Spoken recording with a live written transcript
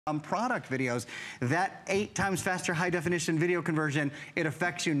product videos, that 8 times faster high definition video conversion, it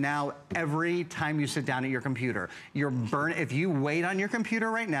affects you now every time you sit down at your computer. If you wait on your computer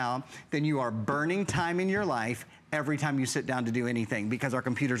right now, then you are burning time in your life every time you sit down to do anything, because our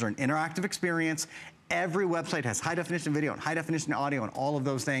computers are an interactive experience. Every website has high definition video and high definition audio and all of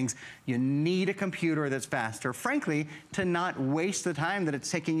those things. You need a computer that's faster, frankly, to not waste the time that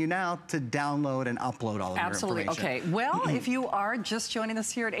it's taking you now to download and upload all of your information. Okay, well, if you are just joining us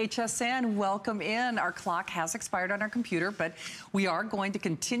here at HSN, welcome in. Our clock has expired on our computer, but we are going to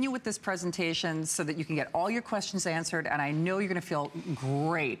continue with this presentation so that you can get all your questions answered, and I know you're gonna feel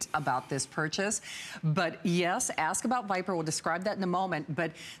great about this purchase. But yes, ask about Viper, we'll describe that in a moment,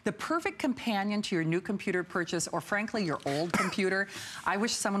 but the perfect companion to your new computer purchase, or frankly, your old computer. I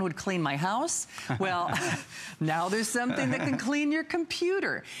wish someone would clean my house. Well, now there's something that can clean your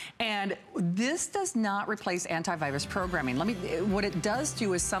computer. And this does not replace antivirus programming. What it does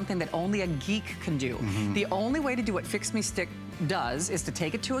do is something that only a geek can do. The only way to do what Fix Me Stick does is to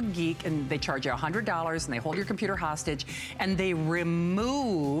take it to a geek, and they charge you $100 and they hold your computer hostage, and they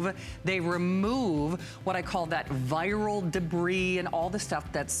remove what I call that viral debris and all the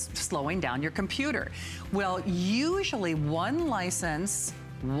stuff that's slowing down your computer. Well, usually one license,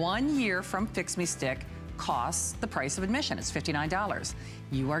 1 year from Fix Me Stick costs the price of admission. It's $59.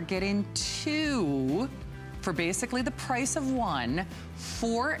 You are getting 2 for basically the price of 1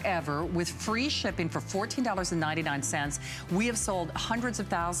 forever, with free shipping for $14.99. We have sold hundreds of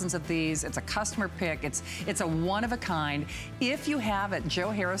thousands of these. It's a customer pick. It's a one of a kind. If you have it,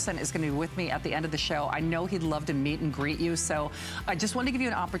 Joe Harrison is going to be with me at the end of the show. I know he'd love to meet and greet you. So I just want to give you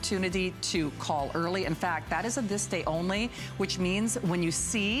an opportunity to call early. In fact, that is a this day only, which means when you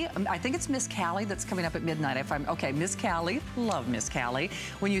see, I think it's Miss Callie that's coming up at midnight. Okay, Miss Callie, love Miss Callie.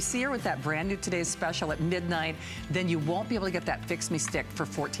 When you see her with that brand new Today's Special at midnight, then you won't be able to get that Fix Me Stick for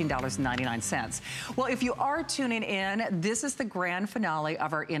 $14.99. Well, if you are tuning in, this is the grand finale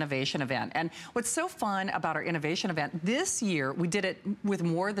of our innovation event. And what's so fun about our innovation event, this year we did it with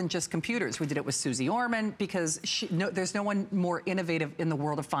more than just computers. We did it with Susie Orman, because there's no one more innovative in the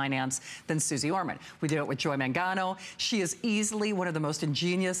world of finance than Susie Orman. We did it with Joy Mangano. She is easily one of the most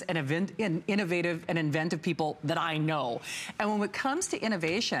ingenious and innovative and inventive people that I know. And when it comes to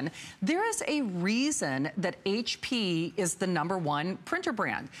innovation, there is a reason that HP is the #1 printer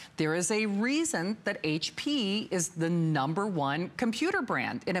brand. There is a reason that HP is the #1 computer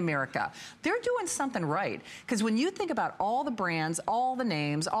brand in America. They're doing something right, because when you think about all the brands, all the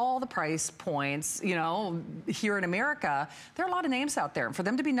names, all the price points, you know, here in America, there are a lot of names out there. And for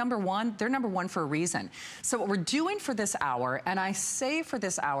them to be #1, they're #1 for a reason. So what we're doing for this hour, and I say for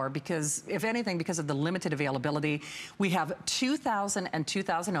this hour because, if anything, because of the limited availability, we have 2,000 and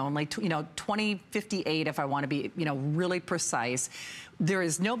 2,000 only, 2058 if I want to be, really precise. There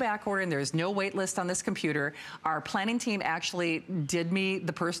is no back order and there is no wait list on this computer. Our planning team actually did me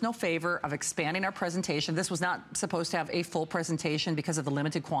the personal favor of expanding our presentation. This was not supposed to have a full presentation because of the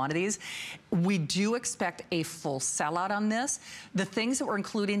limited quantities. We do expect a full sellout on this. The things that we're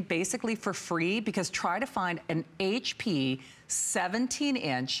including basically for free, because try to find an HP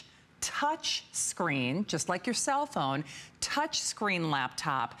 17-inch touch screen, just like your cell phone, touch screen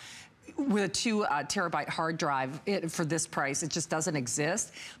laptop with a 2 terabyte hard drive for this price. It just doesn't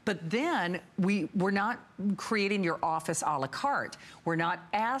exist. But then we're not creating your office a la carte. We're not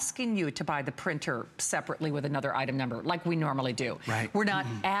asking you to buy the printer separately with another item number like we normally do. Right. We're not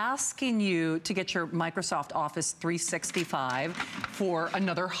asking you to get your Microsoft Office 365 for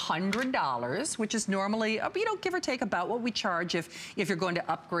another $100, which is normally, give or take about what we charge if you're going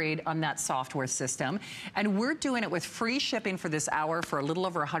to upgrade on that software system. And we're doing it with free shipping for this hour for a little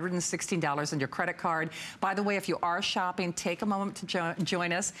over $116 on your credit card. By the way, if you are shopping, take a moment to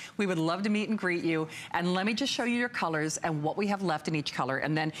join us. We would love to meet and greet you. And let me just show you your colors and what we have left in each color.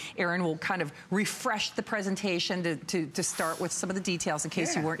 And then Erin will kind of refresh the presentation to start with some of the details in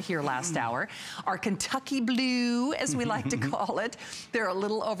case you weren't here last hour. Our Kentucky blue, as we like to call it. There are a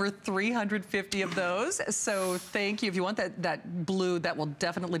little over 350 of those. So thank you. If you want that blue, that will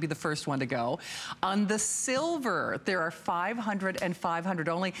definitely be the first one to go. On the silver, there are 500 and 500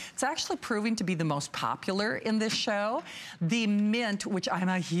 only. It's actually proving to be the most popular in this show. The mint, which I'm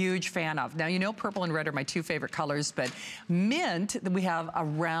a huge fan of. Now, purple and red are my 2 favorite colors, but mint, we have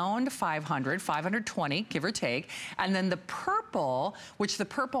around 500, 520, give or take. And then the purple, which the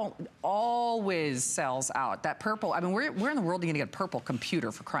purple always sells out. That purple, where in the world are you gonna get a purple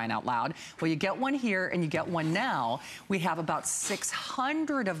computer, for crying out loud? Well, you get one here and you get one now. We have about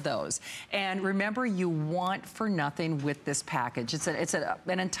 600 of those. And remember, you want for nothing with this package. It's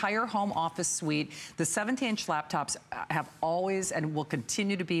an entire entire home office suite. The 17-inch laptops have always and will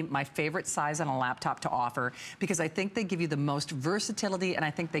continue to be my favorite size on a laptop to offer, because I think they give you the most versatility, and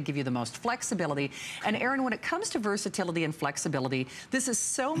I think they give you the most flexibility. And Aaron, when it comes to versatility and flexibility, this is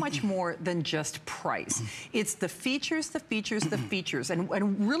so much more than just price. It's the features, the features, the features, and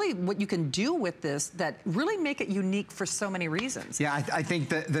really what you can do with this that really make it unique for so many reasons. Yeah, I think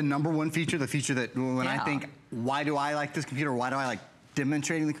that the number one feature, the feature that when I think, why do I like this computer? Why do I like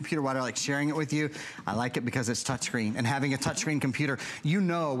demonstrating the computer? Why do I like sharing it with you? I like it because it's touchscreen, and having a touchscreen computer, you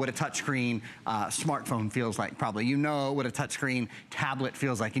know what a touchscreen smartphone feels like, probably. You know what a touchscreen tablet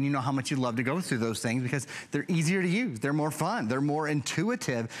feels like, and you know how much you love to go through those things because they're easier to use, they're more fun, they're more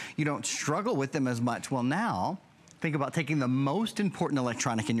intuitive. You don't struggle with them as much. Well, now, think about taking the most important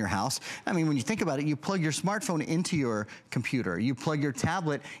electronic in your house. I mean, when you think about it, you plug your smartphone into your computer. You plug your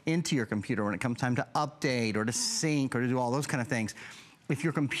tablet into your computer when it comes time to update or to sync or to do all those kind of things. If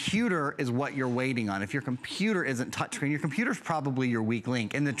your computer is what you're waiting on, if your computer isn't touchscreen, your computer's probably your weak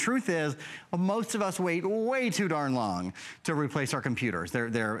link. And the truth is, most of us wait way too darn long to replace our computers.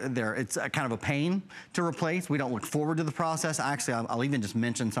 It's a kind of a pain to replace. We don't look forward to the process. Actually, I'll even just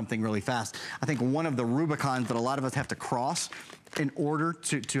mention something really fast. I think one of the Rubicons that a lot of us have to cross in order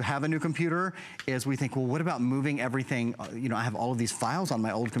to have a new computer is we think, well, what about moving everything? You know, I have all of these files on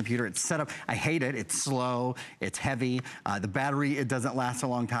my old computer. It's set up, I hate it. It's slow, it's heavy. The battery, it doesn't last a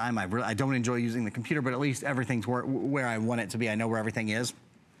long time. I don't enjoy using the computer, but at least everything's where I want it to be. I know where everything is.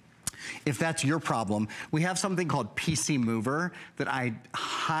 If that's your problem, we have something called PC Mover that I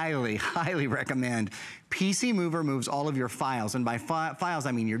highly, highly recommend. PC Mover moves all of your files, and by files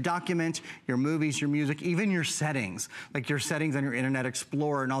I mean your documents, your movies, your music, even your settings, like your settings on your Internet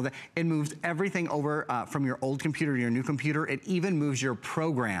Explorer and all that. It moves everything over from your old computer to your new computer. It even moves your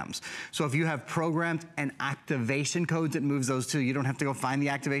programs. So if you have programs and activation codes, it moves those too. You don't have to go find the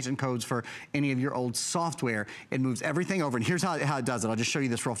activation codes for any of your old software. It moves everything over, and here's how it does it. I'll just show you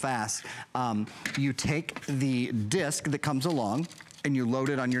this real fast. You take the disk that comes along, and you load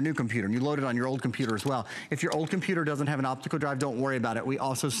it on your new computer, and you load it on your old computer as well. If your old computer doesn't have an optical drive, don't worry about it. We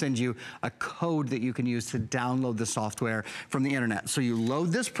also send you a code that you can use to download the software from the internet. So you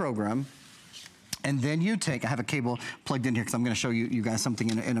load this program, and then you take, I have a cable plugged in here because I'm gonna show you guys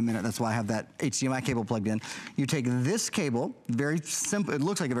something in a minute. That's why I have that HDMI cable plugged in. You take this cable, very simple, it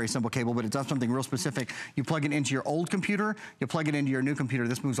looks like a very simple cable, but it does something real specific. You plug it into your old computer, you plug it into your new computer.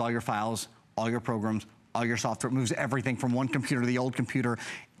 This moves all your files, all your programs, all your software. It moves everything from one computer to the old computer,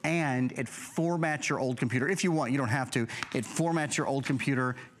 and it formats your old computer. If you want, you don't have to. It formats your old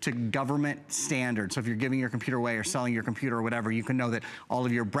computer to government standards. So if you're giving your computer away or selling your computer or whatever, you can know that all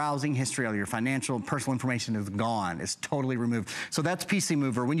of your browsing history, all your financial and personal information is gone. It's totally removed. So that's PC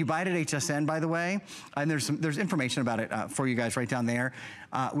Mover. When you buy it at HSN, by the way, and there's information about it for you guys right down there.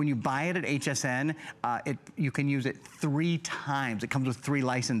 When you buy it at HSN, you can use it 3 times. It comes with 3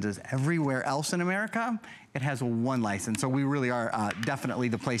 licenses. Everywhere else in America, it has 1 license. So we really are definitely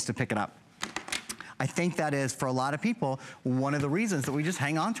the place to pick it up. I think that is, for a lot of people, one of the reasons that we just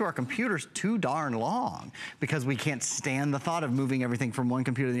hang on to our computers too darn long, because we can't stand the thought of moving everything from one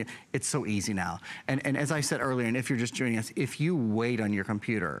computer to the other. It's so easy now. And as I said earlier, and if you're just joining us, if you wait on your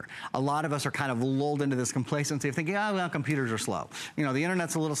computer, a lot of us are kind of lulled into this complacency of thinking, oh, well, computers are slow. You know, the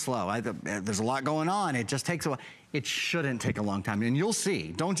internet's a little slow. There's a lot going on. It just takes a while. It shouldn't take a long time, and you'll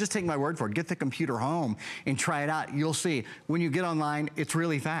see. Don't just take my word for it. Get the computer home and try it out. You'll see. When you get online, it's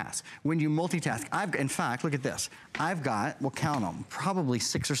really fast. When you multitask, in fact, look at this. I've got, we'll count them, probably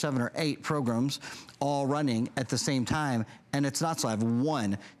 6 or 7 or 8 programs all running at the same time, and it's not slow. I have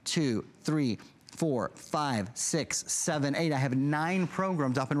 1, 2, 3, 4, 5, 6, 7, 8. I have 9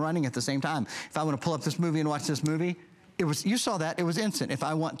 programs up and running at the same time. If I want to pull up this movie and watch this movie, you saw that, it was instant. If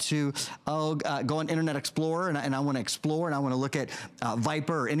I want to go on Internet Explorer and I want to explore and I want to look at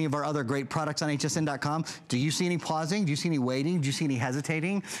Viper or any of our other great products on hsn.com, do you see any pausing? Do you see any waiting? Do you see any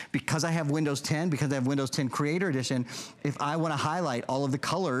hesitating? Because I have Windows 10, because I have Windows 10 Creator Edition, if I want to highlight all of the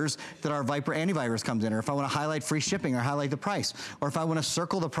colors that our Viper antivirus comes in, or if I want to highlight free shipping or highlight the price, or if I want to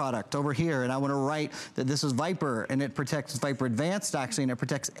circle the product over here and I want to write that this is Viper and it protects Viper Advanced actually, and it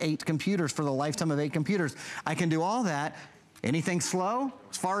protects 8 computers for the lifetime of 8 computers, I can do all that. Anything slow?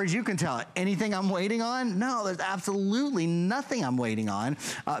 As far as you can tell, anything I'm waiting on? No, there's absolutely nothing I'm waiting on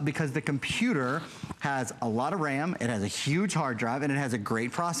because the computer has a lot of RAM, it has a huge hard drive, and it has a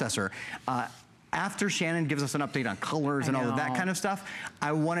great processor. After Shannon gives us an update on colors and all of that kind of stuff,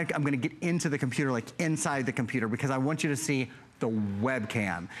 I'm gonna get into the computer, like inside the computer, because I want you to see the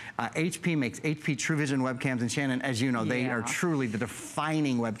webcam. HP makes HP TrueVision webcams, and Shannon, as you know, they are truly the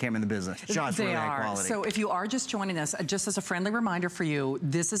defining webcam in the business. Just for that quality. So if you are just joining us, just as a friendly reminder for you,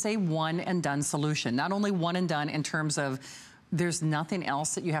 this is a one and done solution. Not only one and done in terms of there's nothing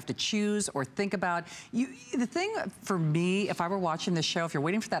else that you have to choose or think about. The thing for me, if I were watching this show, if you're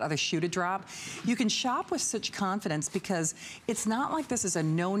waiting for that other shoe to drop, you can shop with such confidence because it's not like this is a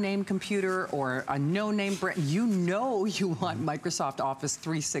no-name computer or a no-name brand. You know you want Microsoft Office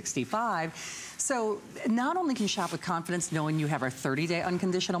 365. So not only can you shop with confidence knowing you have our 30-day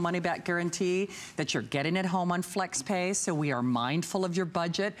unconditional money-back guarantee, that you're getting it home on FlexPay, so we are mindful of your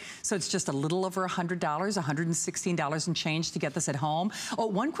budget. So it's just a little over $100, $116 and change to get this at home. Oh,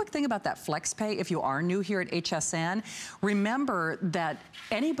 one quick thing about that FlexPay, if you are new here at HSN, remember that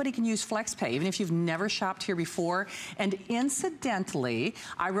anybody can use FlexPay, even if you've never shopped here before. And incidentally,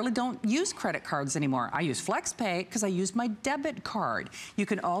 I really don't use credit cards anymore. I use FlexPay because I use my debit card. You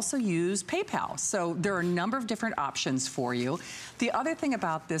can also use PayPal. So there are a number of different options for you. The other thing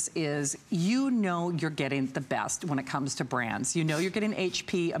about this is you know you're getting the best when it comes to brands. You know you're getting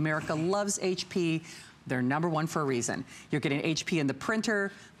HP. America loves HP. They're #1 for a reason. You're getting HP in the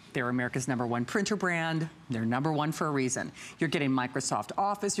printer. They're America's #1 printer brand. They're #1 for a reason. You're getting Microsoft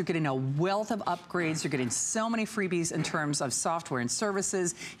Office. You're getting a wealth of upgrades. You're getting so many freebies in terms of software and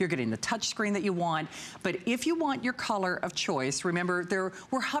services. You're getting the touchscreen that you want. But if you want your color of choice, remember,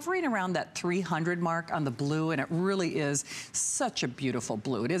 we're hovering around that 300 mark on the blue, and it really is such a beautiful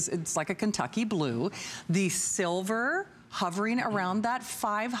blue. It's like a Kentucky blue. The silver, hovering around that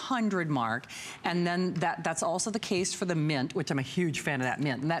 500 mark. And then that's also the case for the mint, which I'm a huge fan of that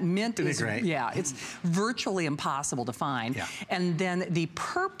mint. And that mint is great. Yeah, it's virtually impossible to find. Yeah. And then the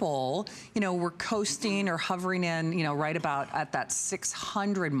purple, you know, we're coasting or hovering in, you know, right about at that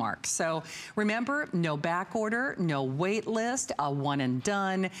 600 mark. So remember, no back order, no wait list, a one and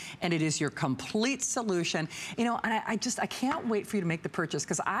done, and it is your complete solution. You know, and I can't wait for you to make the purchase,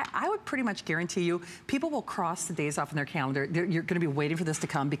 because I would pretty much guarantee you, people will cross the days off in their calendar. You're gonna be waiting for this to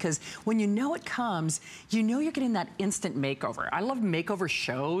come, because when you know it comes, you know you're getting that instant makeover. I love makeover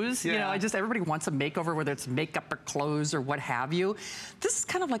shows. Yeah. You know, everybody wants a makeover, whether it's makeup or clothes or what have you. This is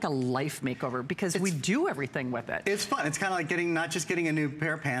kind of like a life makeover, because we do everything with it. It's fun. It's kind of like not just getting a new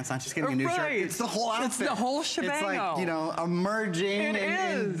pair of pants, not just getting a new shirt. It's the whole outfit. It's the whole shebang. It's like, you know, emerging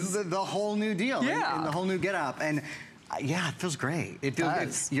and the whole new deal. Yeah. And the whole new get up. And yeah, it feels great. It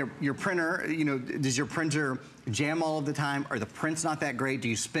feels good. Your printer, you know, does your printer jam all of the time? Are the prints not that great? Do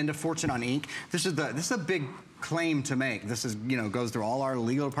you spend a fortune on ink? This is a big claim to make. This is, you know, goes through all our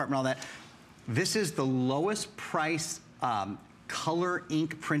legal department, all that. This is the lowest price color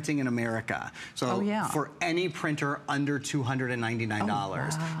ink printing in America. So for any printer under $299,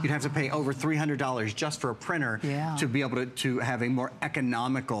 wow, you'd have to pay over $300 just for a printer to be able to have a more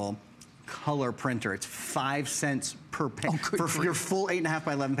economical color printer. It's 5 cents per page. For your full 8.5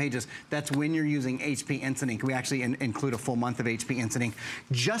 by 11 pages, that's when you're using HP Instant Ink. We actually include a full month of HP Instant Ink.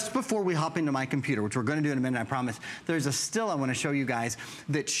 Just before we hop into my computer, which we're gonna do in a minute, I promise, there's a still I wanna show you guys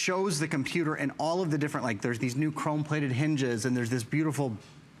that shows the computer and all of the different, like there's these new chrome-plated hinges, and there's this beautiful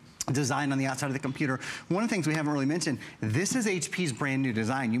design on the outside of the computer. One of the things we haven't really mentioned, this is HP's brand new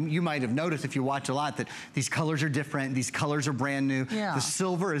design. You might have noticed if you watch a lot that these colors are different, these colors are brand new. Yeah. The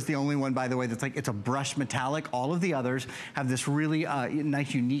silver is the only one, by the way, that's like, it's a brushed metallic. All of the others have this really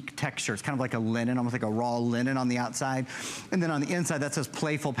nice, unique texture. It's kind of like a linen, almost like a raw linen on the outside. And then on the inside, that says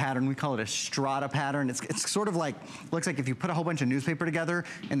playful pattern. We call it a strata pattern. It's sort of like, looks like if you put a whole bunch of newspaper together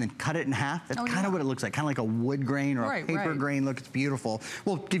and then cut it in half, that's kind of what it looks like, kind of like a wood grain or a paper grain look. It's beautiful.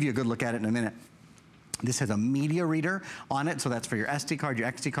 We'll give you a good look at it in a minute. This has a media reader on it, so that's for your SD card, your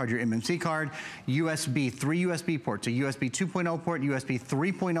XD card, your MMC card, USB, 3 USB ports, a USB 2.0 port, USB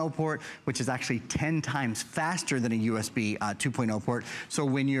 3.0 port, which is actually 10 times faster than a USB 2.0 port. So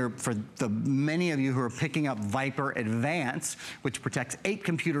when for the many of you who are picking up Viper Advance, which protects 8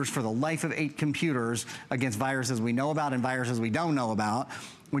 computers for the life of 8 computers against viruses we know about and viruses we don't know about,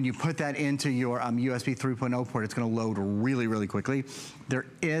 when you put that into your USB 3.0 port, it's gonna load really, really quickly. There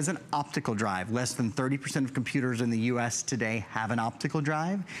is an optical drive. Less than 30% of computers in the US today have an optical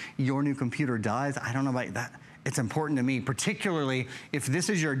drive. Your new computer does. I don't know about that. It's important to me, particularly if this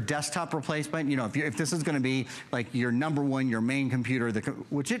is your desktop replacement. You know, if this is gonna be like your #1, your main computer,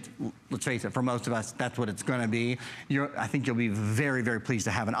 let's face it, for most of us, that's what it's gonna be. I think you'll be very, very pleased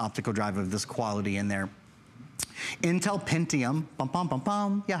to have an optical drive of this quality in there. Intel Pentium,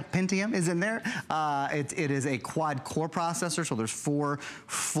 yeah, Pentium is in there. It is a quad core processor, so there's 4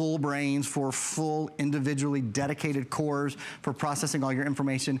 full brains, 4 full individually dedicated cores for processing all your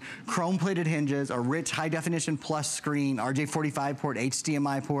information. Chrome plated hinges, a rich high definition plus screen, RJ45 port,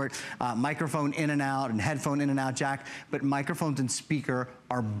 HDMI port, microphone in and out, and headphone in and out jack, but microphones and speaker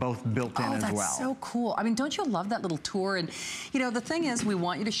are both built in as well. Oh, that's so cool. I mean, don't you love that little tour? And, you know, the thing is, we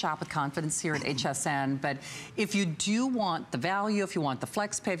want you to shop with confidence here at HSN, but if you do want the value, if you want the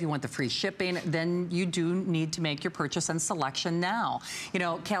flex pay, if you want the free shipping, then you do need to make your purchase and selection now. You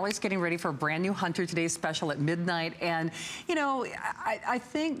know, Callie's getting ready for a brand new Hunter Today's special at midnight, and, you know, I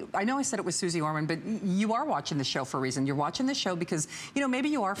know I said it was Susie Orman, but you are watching the show for a reason. You're watching the show because, you know, maybe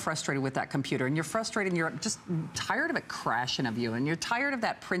you are frustrated with that computer, and you're frustrated and you're just tired of it crashing of you, and you're tired of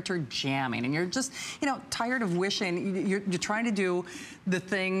that printer jamming, and you're just, you know, tired of wishing you're trying to do the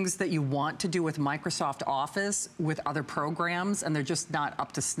things that you want to do with Microsoft Office with other programs, and they're just not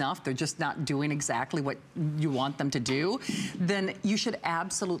up to snuff. They're just not doing exactly what you want them to do. Then you should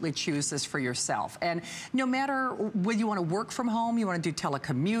absolutely choose this for yourself. And no matter whether you want to work from home, you want to do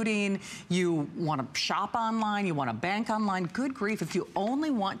telecommuting, you want to shop online, you want to bank online, good grief, if you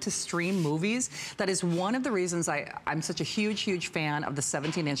only want to stream movies, that is one of the reasons I'm such a huge fan of the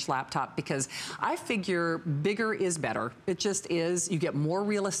 17-inch laptop, because I figure bigger is better. It just is. You get more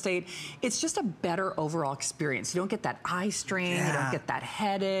real estate. It's just a better overall experience. You don't get that eye strain. You don't get that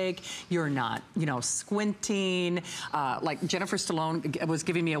headache. You're not, you know, squinting. Like Jennifer Stallone was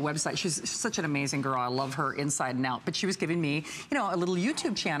giving me a website. She's such an amazing girl. I love her inside and out. But she was giving me, you know, a little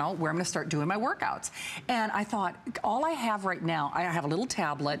YouTube channel where I'm going to start doing my workouts. And I thought, all I have right now, I have a little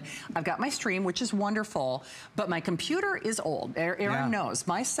tablet. I've got my stream, which is wonderful, but my computer is old. Aaron knows.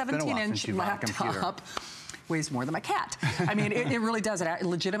 My 17-inch laptop weighs more than my cat. I mean, it really does. It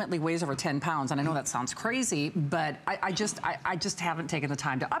legitimately weighs over 10 pounds, and I know that sounds crazy, but I just haven't taken the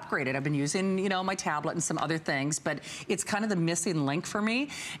time to upgrade it. I've been using, you know, my tablet and some other things, but it's kind of the missing link for me.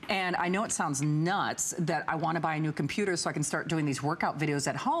 And I know it sounds nuts that I want to buy a new computer so I can start doing these workout videos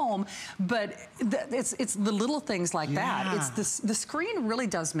at home, but it's the little things like that. It's the screen really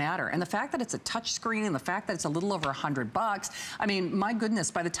does matter, and the fact that it's a touch screen and the fact that it's a little over $100. I mean, my goodness,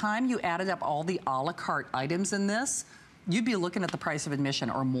 by the time you added up all the a la carte items in this, you'd be looking at the price of admission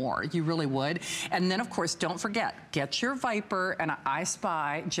or more. You really would. And then, of course, don't forget, get your Viper. And I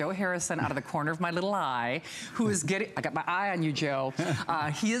spy Joe Harrison out of the corner of my little eye, who is getting, I got my eye on you, Joe.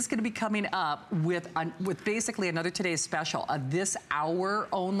 He is going to be coming up with basically another Today's special, this hour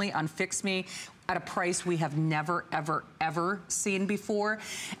only on Fix Me, at a price we have never, ever seen before.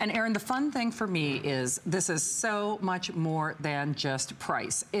 And Aaron, the fun thing for me is this is so much more than just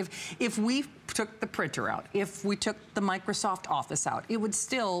price. If we took the printer out, if we took the Microsoft Office out, it would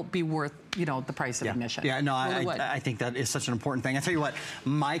still be worth, you know, the price of admission. Yeah, no, really I think that is such an important thing. I tell you what,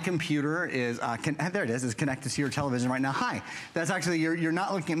 my computer is, there it is connected to your television right now. Hi, that's actually, you're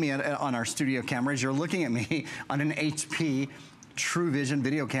not looking at me on our studio cameras, you're looking at me on an HP True Vision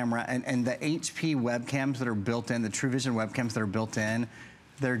video camera, and the HP webcams that are built in, the True Vision webcams that are built in,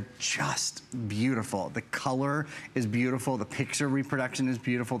 they're just beautiful. The color is beautiful, the picture reproduction is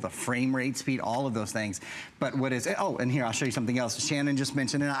beautiful, the frame rate speed, all of those things. But what is, oh, and here, I'll show you something else. Shannon just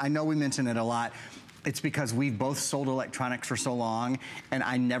mentioned it, I know we mention it a lot. It's because we've both sold electronics for so long, and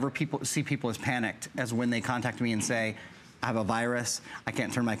I never see people as panicked as when they contact me and say, I have a virus, I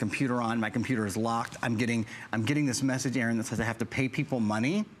can't turn my computer on, my computer is locked. I'm getting this message, Aaron, that says I have to pay people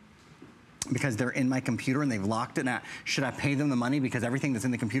money because they're in my computer and they've locked it. Now, should I pay them the money because everything that's in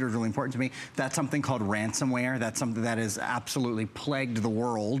the computer is really important to me? That's something called ransomware. That's something that has absolutely plagued the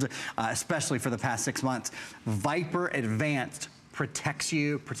world, especially for the past 6 months. Viper Advanced protects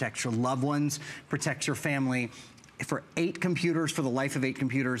you, protects your loved ones, protects your family. For 8 computers, for the life of 8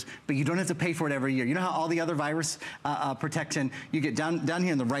 computers, but you don't have to pay for it every year. You know how all the other virus protection, you get down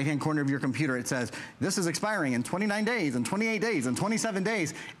here in the right-hand corner of your computer, it says, this is expiring in 29 days, and 28 days, and 27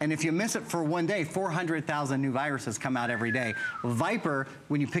 days, and if you miss it for 1 day, 400,000 new viruses come out every day. Viper,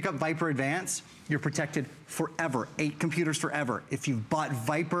 when you pick up Viper Advanced, you're protected forever, 8 computers forever. If you've bought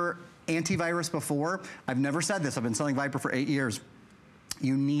Viper antivirus before, I've never said this, I've been selling Viper for 8 years,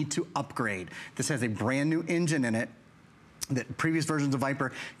 you need to upgrade. This has a brand new engine in it that previous versions of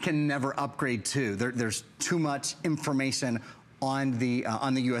Viper can never upgrade to. There's too much information on the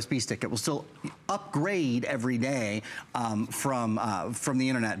USB stick. It will still upgrade every day from the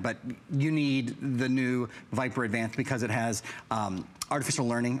internet, but you need the new Viper Advanced because it has artificial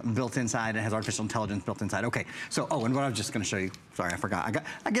learning built inside. It has artificial intelligence built inside. Okay, so, oh, and what I was just gonna show you, sorry, I forgot.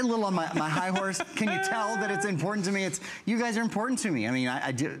 I get a little on my high horse. Can you tell that it's important to me? You guys are important to me. I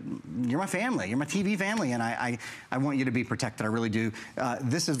mean, you're my family. You're my TV family, and I want you to be protected. I really do.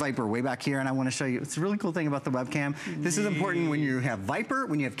 This is Viper way back here, and I want to show you. It's a really cool thing about the webcam. This is important when you have Viper,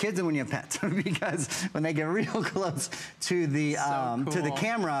 when you have kids, and when you have pets, because when they get real close to the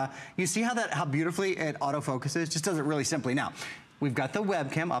camera, you see how beautifully it autofocuses. Just does it really simply. Now, we've got the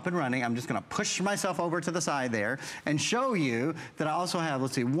webcam up and running. I'm just gonna push myself over to the side there and show you that I also have,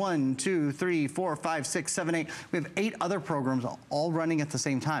 let's see, 1, 2, 3, 4, 5, 6, 7, 8. We have 8 other programs all running at the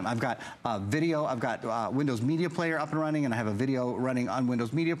same time. I've got video, I've got Windows Media Player up and running, and I have a video running on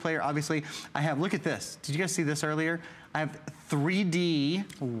Windows Media Player, obviously. I have, look at this. Did you guys see this earlier? I have 3D,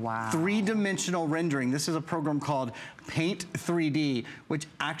 three-dimensional rendering. This is a program called Paint 3D, which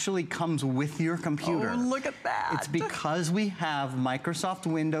actually comes with your computer. Oh, look at that. It's because we have Microsoft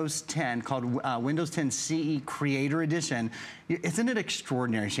Windows 10 called Windows 10 CE Creator Edition. Isn't it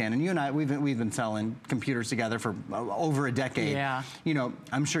extraordinary, Shannon? You and I, we've been selling computers together for over a decade. Yeah. You know,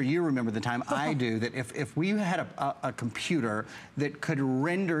 I'm sure you remember the time, I do, that if we had a computer that could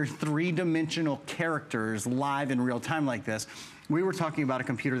render three-dimensional characters live in real time like this, we were talking about a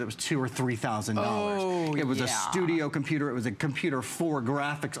computer that was $2,000 or $3,000. Oh, it was a studio computer. It was a computer for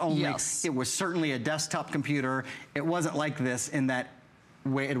graphics only. Yes. It was certainly a desktop computer. It wasn't like this in that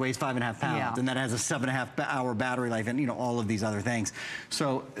it weighs 5.5 pounds, and that has a 7.5-hour battery life, and you know, all of these other things.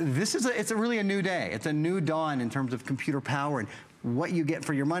 So this is it's really a new day. It's a new dawn in terms of computer power and what you get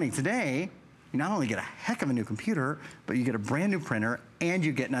for your money. Today, you not only get a heck of a new computer, but you get a brand new printer, and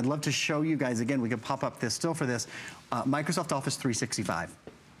you get, and I'd love to show you guys again, we could pop up this still for this, Microsoft Office 365.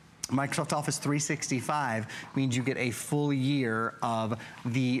 Microsoft Office 365 means you get a full year of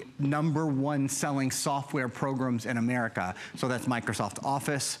the #1 selling software programs in America. So that's Microsoft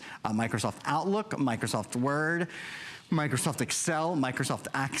Office, Microsoft Outlook, Microsoft Word, Microsoft Excel, Microsoft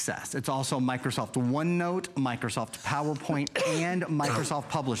Access. It's also Microsoft OneNote, Microsoft PowerPoint, and Microsoft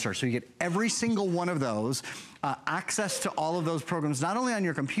Publisher. So you get every single one of those, access to all of those programs, not only on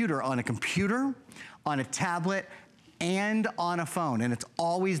your computer, on a tablet, and on a phone, and it's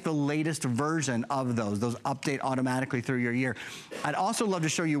always the latest version of those. Those update automatically through your year. I'd also love to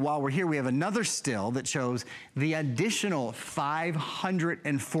show you, while we're here, we have another still that shows the additional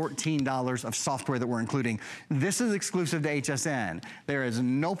 $514 of software that we're including. This is exclusive to HSN. There is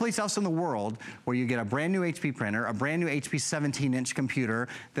no place else in the world where you get a brand new HP printer, a brand new HP 17-inch computer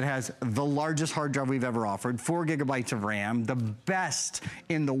that has the largest hard drive we've ever offered, 4 gigabytes of RAM, the best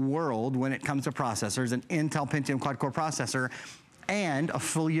in the world when it comes to processors, an Intel Pentium quad-core processor, and a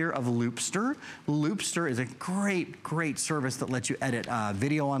full year of Loopster. Loopster is a great service that lets you edit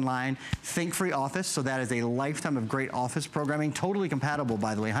video online. Think free Office, so that is a lifetime of great Office programming. Totally compatible,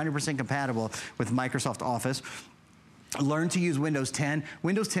 by the way, 100% compatible with Microsoft Office. Learn to use Windows 10.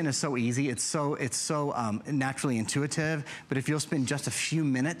 Windows 10 is so easy. It's so naturally intuitive. But if you'll spend just a few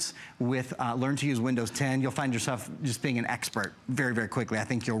minutes with Learn to use Windows 10, you'll find yourself just being an expert very, very quickly. I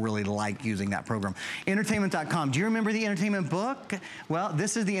think you'll really like using that program. Entertainment.com. Do you remember the entertainment book? Well,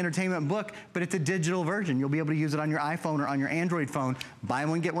 this is the entertainment book, but it's a digital version. You'll be able to use it on your iPhone or on your Android phone. Buy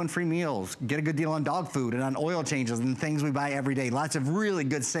one, get one free meals. Get a good deal on dog food and on oil changes and things we buy every day. Lots of really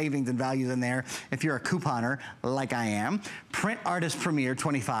good savings and values in there if you're a couponer like I am. Print Artist Premiere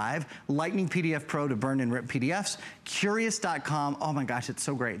 25, Lightning PDF Pro to burn and rip PDFs, Curious.com. Oh my gosh, it's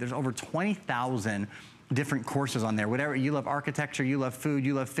so great. There's over 20,000 different courses on there. Whatever, you love architecture, you love food,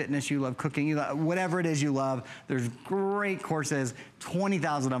 you love fitness, you love cooking, you love whatever it is you love. There's great courses,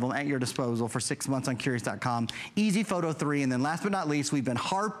 20,000 of them at your disposal for 6 months on Curious.com. Easy Photo 3, and then last but not least, we've been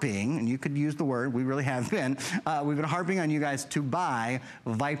harping, and you could use the word, we really have been, we've been harping on you guys to buy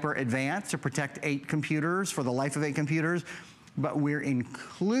Viper Advanced to protect 8 computers for the life of 8 computers, but we're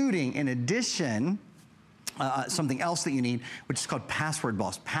including, in addition, something else that you need, which is called Password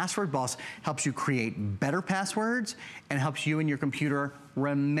Boss. Password Boss helps you create better passwords and helps you and your computer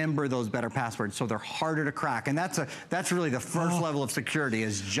remember those better passwords, so they're harder to crack. And that's really the first level of security,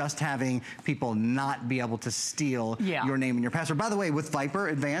 is just having people not be able to steal your name and your password. By the way, with Viper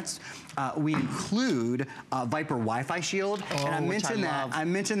Advanced, we include Viper Wi-Fi Shield, and I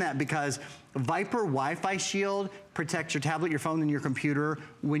mentioned that because Viper Wi-Fi Shield protects your tablet, your phone, and your computer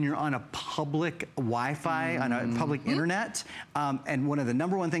when you're on a public Wi-Fi, on a public internet. And one of the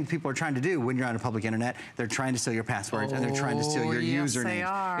 #1 things people are trying to do when you're on a public internet, they're trying to steal your passwords and they're trying to steal your username.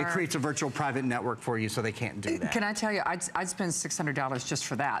 usernames. are. It creates a virtual private network for you so they can't do that. Can I tell you, I'd spend $600 just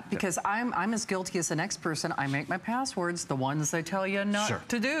for that, because I'm as guilty as the next person. I make my passwords the ones they tell you not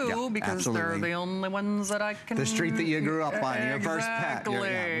to do, because they're the only ones that I can... The street that you grew up on, your first pet.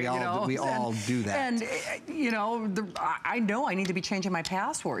 We all do that. And, you know, I know I need to be changing my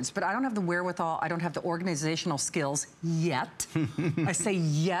passwords, but I don't have the wherewithal, I don't have the organizational skills yet. I say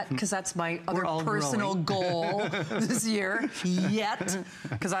yet because that's my other personal goal this year. Yet,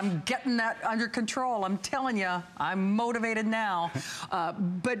 because I'm getting that under control. I'm telling you, I'm motivated now.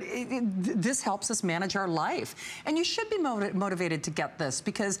 But this helps us manage our life. And you should be motivated to get this,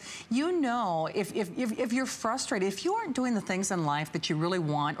 because you know, if you're frustrated, if you aren't doing the things in life that you really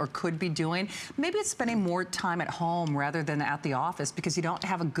want or could be doing, maybe it's spending more time at home rather than at the office because you don't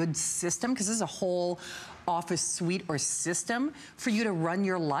have a good system, because this is a whole office suite or system for you to run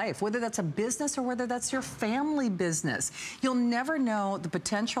your life, whether that's a business or whether that's your family business. You'll never know the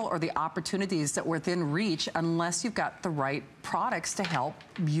potential or the opportunities that are within reach unless you've got the right products to help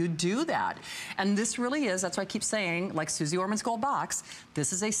you do that. And this really is, that's why I keep saying, like Susie Orman's Gold Box,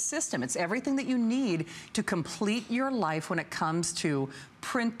 this is a system. It's everything that you need to complete your life when it comes to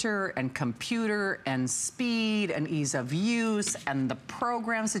printer and computer and speed and ease of use and the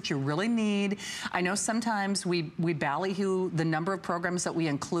programs that you really need. I know sometimes we ballyhoo the number of programs that we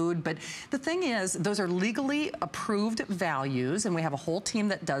include, but the thing is, those are legally approved values, and we have a whole team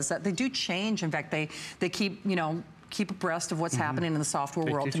that does that. They do change. In fact, they keep, you know, keep abreast of what's happening in the software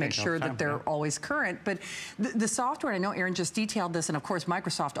world to make sure that they're always current. But the software, I know Erin just detailed this, and of course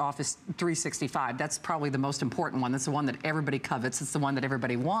Microsoft Office 365, that's probably the most important one. That's the one that everybody covets. It's the one that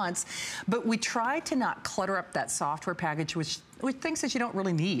everybody wants. But we try to not clutter up that software package with things that you don't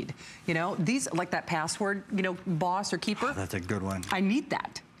really need. You know, these, like that password, you know, boss or keeper. Oh, that's a good one. I need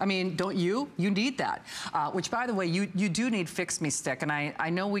that. I mean, don't you? You need that. Which, by the way, you do need Fix Me Stick. And I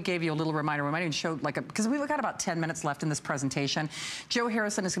know we gave you a little reminder. We might even show, like, because we've got about 10 minutes left in this presentation. Joe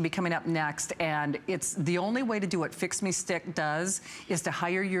Harrison is going to be coming up next. And it's the only way to do what Fix Me Stick does is to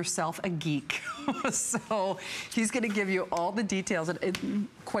hire yourself a geek. So he's going to give you all the details. It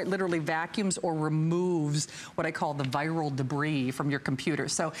quite literally vacuums or removes what I call the viral debris from your computer.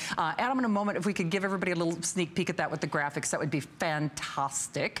 So, Adam, in a moment, if we could give everybody a little sneak peek at that with the graphics, that would be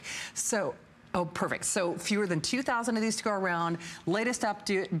fantastic. So, oh, perfect. So fewer than 2,000 of these to go around. Latest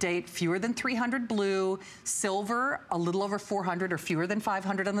update, fewer than 300 blue. Silver, a little over 400 or fewer than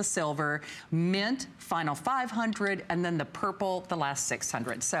 500 on the silver. Mint, final 500. And then the purple, the last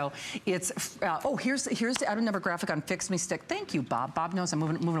 600. So it's, oh, here's the item number graphic on Fix Me Stick. Thank you, Bob. Bob knows I'm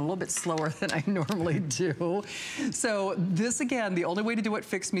moving a little bit slower than I normally do. So this, again, the only way to do what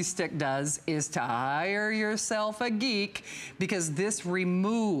Fix Me Stick does is to hire yourself a geek, because this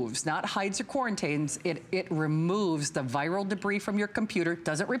removes, not hides or quarantines, it removes the viral debris from your computer.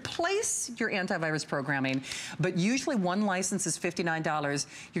 Doesn't replace your antivirus programming, but usually one license is $59.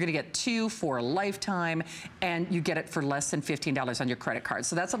 You're gonna get 2 for a lifetime, and you get it for less than $15 on your credit card.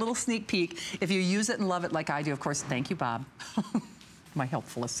 So that's a little sneak peek. If you use it and love it like I do, of course, thank you, Bob. My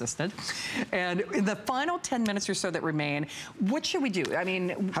helpful assistant. And in the final 10 minutes or so that remain, what should we do? I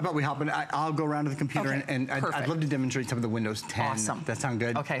mean... How about we hop in? I'll go around to the computer, and I'd love to demonstrate some of the Windows 10. Awesome. That sound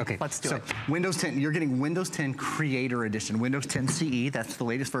good? Okay, let's do it. So Windows 10, you're getting Windows 10 Creator Edition, Windows 10 CE, that's the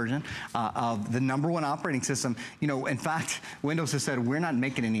latest version of the #1 operating system. You know, in fact, Windows has said, we're not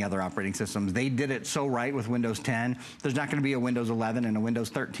making any other operating systems. They did it so right with Windows 10. There's not gonna be a Windows 11 and a Windows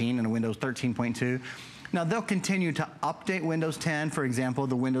 13 and a Windows 13.2. Now, they'll continue to update Windows 10. For example,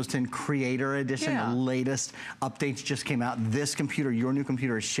 the Windows 10 Creator Edition, the latest updates just came out. This computer, your new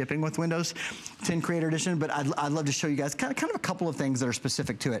computer, is shipping with Windows 10 Creator Edition, but I'd love to show you guys kind of a couple of things that are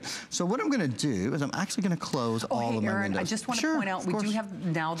specific to it. So what I'm gonna do is I'm actually gonna close all of my Erin, windows. I just want to point out, we do have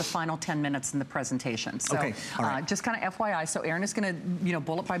now the final 10 minutes in the presentation. So just kind of FYI, so Erin is gonna, you know,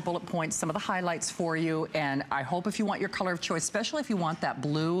 bullet by bullet point some of the highlights for you, and I hope if you want your color of choice, especially if you want that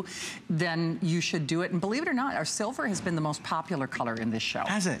blue, then you should do it. And believe it or not, our silver has been the most popular color in this show.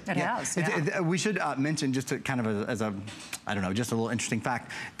 Has it? It has, we should mention, just to kind of as a, I don't know, just a little interesting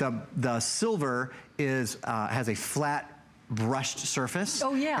fact, the silver is has a flat brushed surface.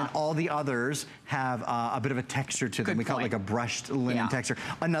 Oh, yeah. And all the others have a bit of a texture to them. We call it like a brushed linen texture.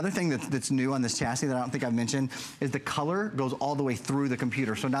 Another thing that's new on this chassis that I don't think I've mentioned is the color goes all the way through the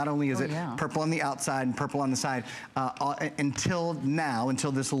computer. So not only is it purple on the outside and purple on the side, until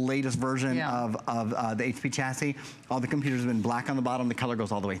this latest version of the HP chassis, all the computers have been black on the bottom. The color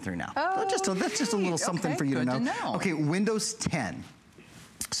goes all the way through now. Oh, so that's just a little something for you to know. Good to know. Okay, Windows 10.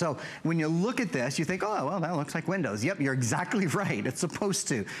 So when you look at this, you think, oh, well, that looks like Windows. Yep, you're exactly right. It's supposed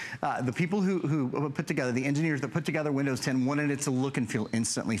to. The people who put together, the engineers that put together Windows 10 wanted it to look and feel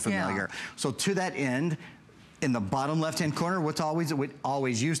instantly familiar. Yeah. So to that end, in the bottom left-hand corner, what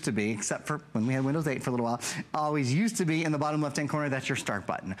always used to be, except for when we had Windows 8 for a little while, always used to be in the bottom left-hand corner, that's your start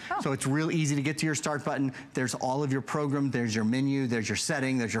button. Oh. So it's real easy to get to your start button. There's all of your program, there's your menu, there's your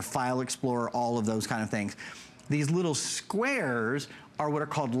setting, there's your file explorer, all of those kind of things. These little squares are what are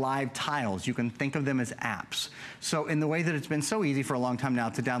called live tiles. You can think of them as apps. So in the way that it's been so easy for a long time now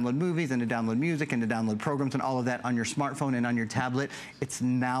to download movies and to download music and to download programs and all of that on your smartphone and on your tablet, it's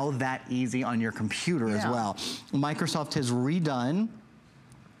now that easy on your computer as well. Microsoft has redone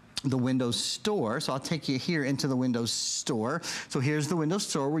the Windows Store. So I'll take you here into the Windows Store. So here's the Windows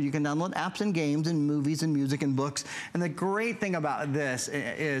Store where you can download apps and games and movies and music and books. And the great thing about this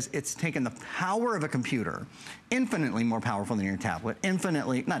is it's taken the power of a computer, infinitely more powerful than your tablet,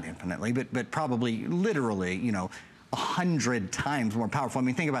 infinitely, not infinitely, but probably literally, you know, 100 times more powerful. I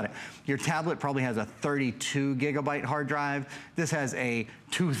mean, think about it. Your tablet probably has a 32 gigabyte hard drive. This has a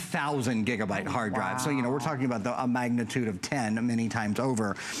 2,000 gigabyte hard drive. So, you know, we're talking about a magnitude of 10 many times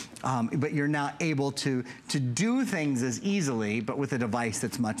over. But you're now able to do things as easily, but with a device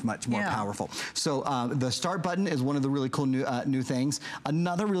that's much, much more powerful. So the start button is one of the really cool new things.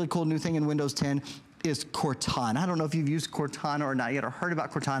 Another really cool new thing in Windows 10 is Cortana. I don't know if you've used Cortana or not yet or heard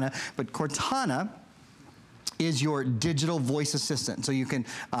about Cortana, but Cortana is your digital voice assistant. So you can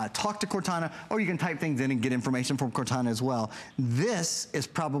talk to Cortana, or you can type things in and get information from Cortana as well. This is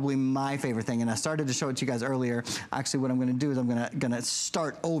probably my favorite thing, and I started to show it to you guys earlier. Actually, what I'm gonna do is I'm gonna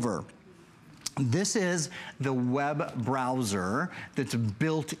start over. This is the web browser that's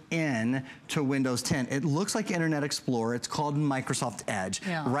built in to Windows 10. It looks like Internet Explorer. It's called Microsoft Edge.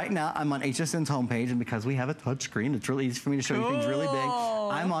 Yeah. Right now, I'm on HSN's homepage, and because we have a touch screen, it's really easy for me to show you things really big.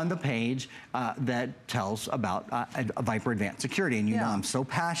 I'm on the page that tells about Viper Advanced Security, and you know I'm so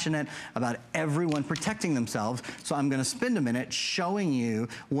passionate about everyone protecting themselves, so I'm gonna spend a minute showing you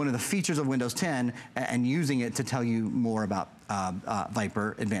one of the features of Windows 10 and using it to tell you more about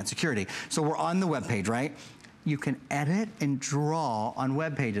Viper Advanced Security. So we're on the web page, right? You can edit and draw on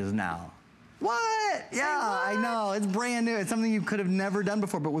web pages now. What? Yeah, I know, it's brand new. It's something you could have never done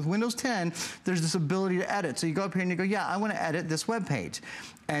before, but with Windows 10, there's this ability to edit. So you go up here and you go, yeah, I wanna edit this web page.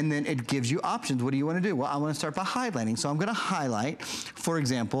 And then it gives you options. What do you wanna do? Well, I wanna start by highlighting. So I'm gonna highlight, for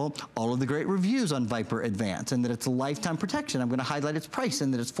example, all of the great reviews on Viper Advanced and that it's a lifetime protection. I'm gonna highlight its price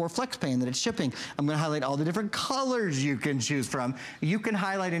and that it's for FlexPay and that it's shipping. I'm gonna highlight all the different colors you can choose from. You can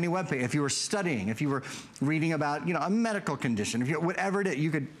highlight any web page. If you were studying, if you were reading about, you know, a medical condition, if you, whatever it is,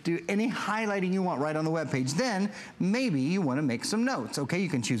 you could do any highlighting you want right on the web page. Then maybe you wanna make some notes. Okay, you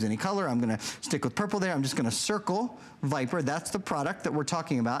can choose any color. I'm gonna stick with purple there. I'm just gonna circle Viper. That's the product that we're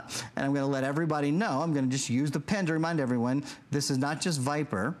talking about. And I'm gonna let everybody know, I'm gonna just use the pen to remind everyone, this is not just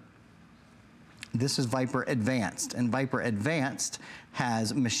Viper, this is Viper Advanced. And Viper Advanced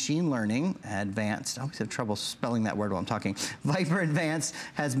has machine learning, advanced, I always have trouble spelling that word while I'm talking. Viper Advanced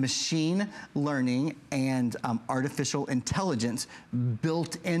has machine learning and artificial intelligence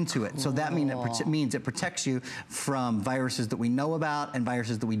built into it. Cool. So that means it protects you from viruses that we know about and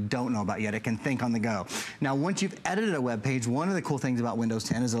viruses that we don't know about yet. It can think on the go. Now, once you've edited a web page, one of the cool things about Windows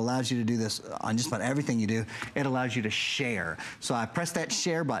 10 is it allows you to do this on just about everything you do. It allows you to share. So I press that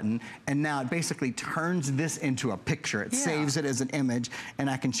share button, and now it basically turns this into a picture. It saves it as an image, and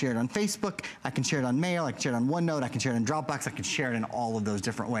I can share it on Facebook, I can share it on Mail, I can share it on OneNote, I can share it in Dropbox, I can share it in all of those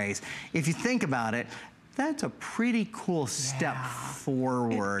different ways. If you think about it, that's a pretty cool step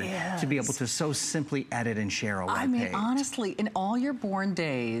forward to be able to so simply edit and share a web page. I mean, honestly, in all your born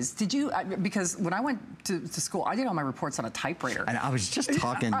days, did you, because when I went to school, I did all my reports on a typewriter. And I was just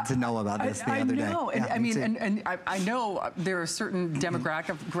talking to Noah about this the other day. I know, and I mean, and I know there are certain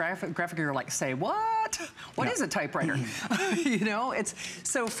demographic you're like, say, what? What is a typewriter? You know, it's,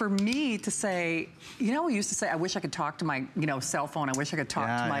 so for me to say, you know, we used to say, I wish I could talk to my, you know, cell phone, I wish I could talk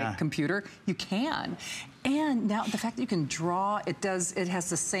to my computer. You can. And now the fact that you can draw, it has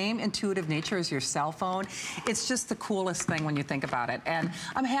the same intuitive nature as your cell phone. It's just the coolest thing when you think about it. And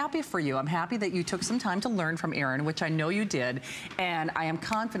I'm happy for you. I'm happy that you took some time to learn from Aaron, which I know you did. And I am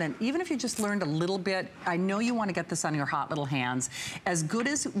confident, even if you just learned a little bit, I know you want to get this on your hot little hands. As good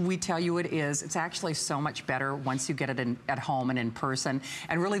as we tell you it is, it's actually so much better once you get it at home and in person.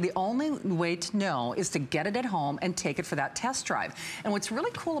 And really the only way to know is to get it at home and take it for that test drive. And what's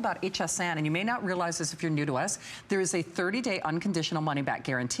really cool about HSN, and you may not realize this if you're new to us, there is a 30-day unconditional money-back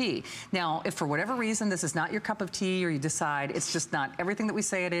guarantee. Now, if for whatever reason this is not your cup of tea, or you decide it's just not everything that we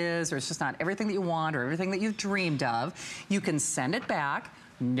say it is, or it's just not everything that you want, or everything that you've dreamed of, you can send it back,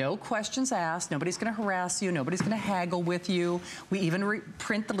 No questions asked. Nobody's going to harass you. Nobody's going to haggle with you. We even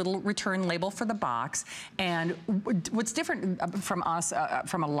print the little return label for the box. And what's different from us,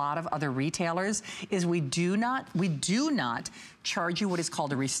 from a lot of other retailers, is we do not charge you what is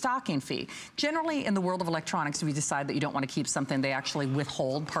called a restocking fee. Generally, in the world of electronics, if you decide that you don't want to keep something, they actually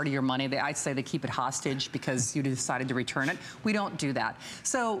withhold part of your money. I say they keep it hostage because you decided to return it. We don't do that.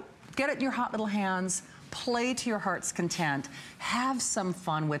 So get it in your hot little hands. Play to your heart's content, have some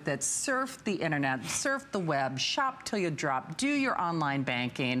fun with it, surf the internet, surf the web, shop till you drop, do your online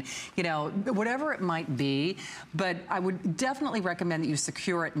banking, you know, whatever it might be. But I would definitely recommend that you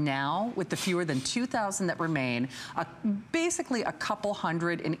secure it now with the fewer than 2,000 that remain, basically a couple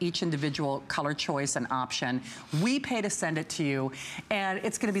hundred in each individual color choice and option. We pay to send it to you, and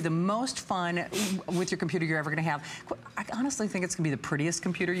it's gonna be the most fun with your computer you're ever gonna have. I honestly think it's gonna be the prettiest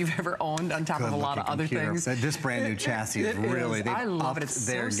computer you've ever owned on top of a lot of other things. This brand new chassis is really, I love it. It's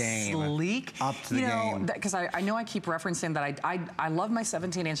their so game. Sleek. Up to the game. Because I know I keep referencing that I love my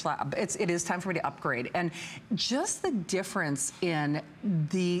 17-inch laptop. It is time for me to upgrade. And just the difference in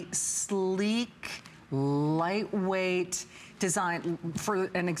the sleek, lightweight design.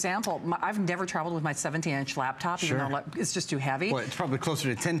 For an example, I've never traveled with my 17-inch laptop, even though it's just too heavy. Well, it's probably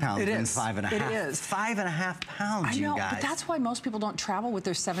closer to 10 pounds than 5.5. It is. 5.5 pounds, you guys. But that's why most people don't travel with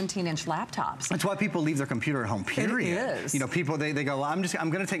their 17-inch laptops. That's why people leave their computer at home, period. It is. You know, people, they go, well, I'm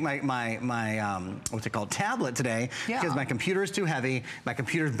going to take my what's it called, tablet today because my computer is too heavy, my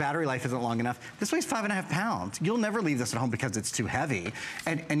computer's battery life isn't long enough. This weighs 5.5 pounds. You'll never leave this at home because it's too heavy.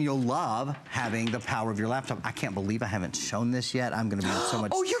 And you'll love having the power of your laptop. I can't believe I haven't shown this yet. I'm going to be in so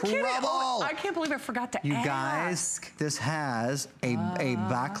much trouble. Kidding? Oh, I can't believe I forgot to ask. You guys, this has a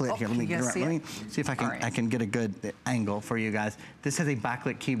backlit here. Let me see if I can I can get a good angle for you guys. This has a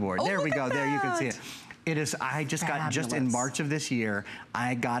backlit keyboard. There we go. There you can see it. It is, I just got, just in March of this year,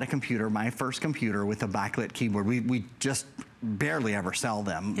 I got a computer, my first computer with a backlit keyboard. We just barely ever sell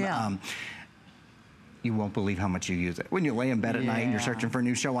them. Yeah. You won't believe how much you use it. When you lay in bed at night and you're searching for a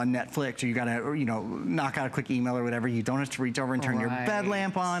new show on Netflix, or you gotta, you know, knock out a quick email or whatever, you don't have to reach over and turn your bed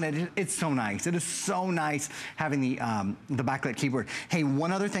lamp on. It's so nice. It is so nice having the backlit keyboard. Hey,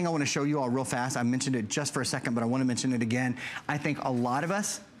 one other thing I wanna show you all real fast. I mentioned it just for a second, but I wanna mention it again. I think a lot of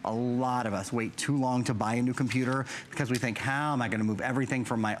us wait too long to buy a new computer because we think, how am I gonna move everything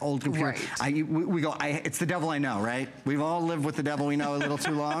from my old computer? Right. We go, it's the devil I know, right? We've all lived with the devil we know a little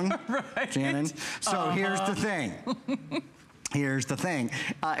too long, Shannon. So here's the thing. Here's the thing.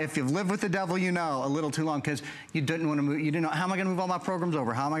 If you've lived with the devil you know a little too long because you didn't want to move, you didn't know, how am I gonna move all my programs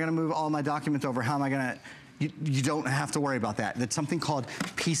over? How am I gonna move all my documents over? How am I gonna, you don't have to worry about that. That's something called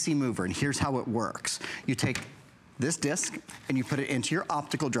PC Mover, and here's how it works. You take this disk and you put it into your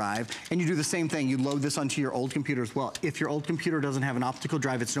optical drive, and you do the same thing. You load this onto your old computer as well. If your old computer doesn't have an optical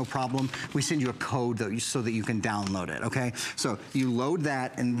drive, it's no problem. We send you a code though, so that you can download it, okay? So you load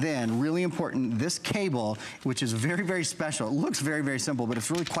that, and then, really important, this cable, which is very, very special. It looks very, very simple, but it's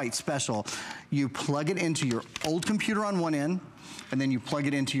really quite special. You plug it into your old computer on one end, and then you plug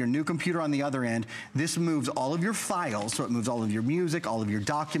it into your new computer on the other end. This moves all of your files, so it moves all of your music, all of your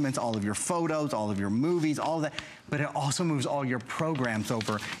documents, all of your photos, all of your movies, all of that, but it also moves all your programs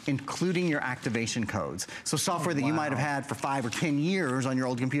over, including your activation codes. So software that you might have had for 5 or 10 years on your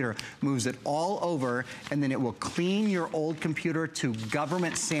old computer moves it all over, and then it will clean your old computer to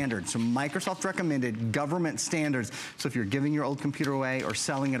government standards, so Microsoft recommended government standards. So if you're giving your old computer away or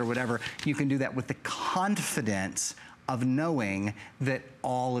selling it or whatever, you can do that with the confidence of knowing that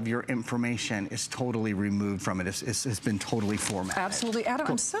all of your information is totally removed from it. It's been totally formatted. Absolutely. Adam,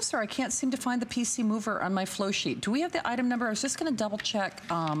 cool. I'm so sorry. I can't seem to find the PC Mover on my flow sheet. Do we have the item number? I was just going to double check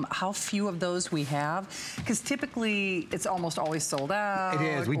how few of those we have, because typically it's almost always sold out. It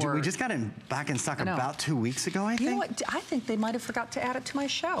is. We just got it back in stock about 2 weeks ago, I think. You know what? I think they might have forgot to add it to my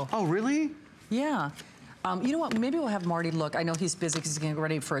show. Oh, really? Yeah. You know what? Maybe we'll have Marty look. I know he's busy because he's getting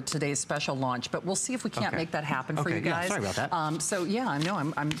ready for today's special launch, but we'll see if we can't make that happen for you guys. Yeah, sorry about that. So yeah, I know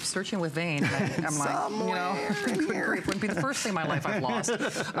I'm searching with Vane. And I'm like, you know, it wouldn't be the first thing in my life I've lost.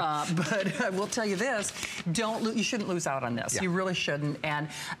 But I will tell you this: you shouldn't lose out on this. Yeah. You really shouldn't, and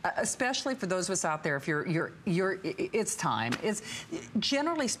especially for those of us out there, if it's time. It's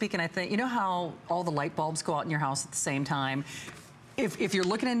generally speaking, I think, you know how all the light bulbs go out in your house at the same time. If you're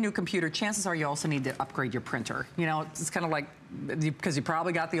looking at a new computer, chances are you also need to upgrade your printer. You know, it's kind of like because you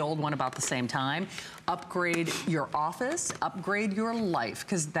probably got the old one about the same time. Upgrade your office, upgrade your life,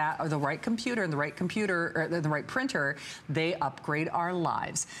 because the right computer and the right printer, they upgrade our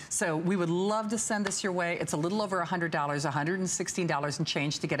lives. So we would love to send this your way. It's a little over $100, $116 and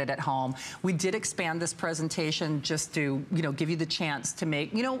change to get it at home. We did expand this presentation just to, give you the chance to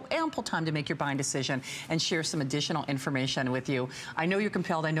make, ample time to make your buying decision and share some additional information with you. I know you're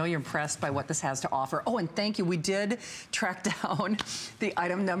compelled. I know you're impressed by what this has to offer. Oh, and thank you. We did track down the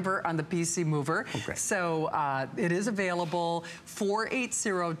item number on the PC Mover. Okay. So it is available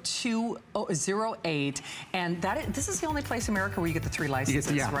 480-208, and this is the only place in America where you get the 3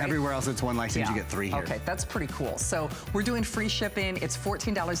 licenses, right? Everywhere else it's 1 license, you get 3 here. Okay, that's pretty cool. So we're doing free shipping. It's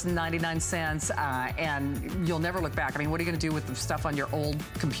 $14.99, and you'll never look back. I mean, what are you going to do with the stuff on your old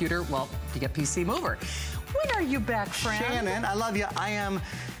computer? Well, you get PC Mover. When are you back, friend? Shannon, I love you.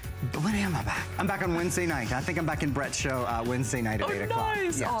 When am I back? I'm back on Wednesday night. I think I'm back in Brett's show Wednesday night at 8 o'clock.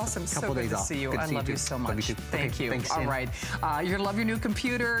 Nice. Yeah, awesome. So good to see you. I love you so much. Thank you. Thanks, all right. You're going to love your new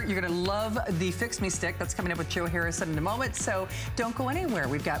computer. You're going to love the Fix Me Stick. That's coming up with Joe Harrison in a moment. So don't go anywhere.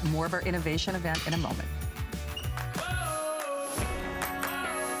 We've got more of our innovation event in a moment.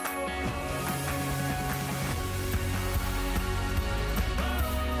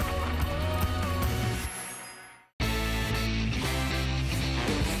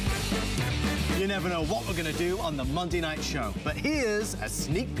 You never know what we're going to do on the Monday night show, but here's a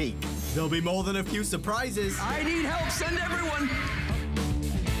sneak peek. There'll be more than a few surprises. I need help, send everyone.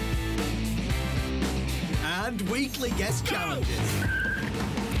 And weekly guest challenges.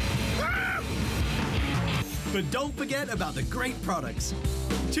 But don't forget about the great products.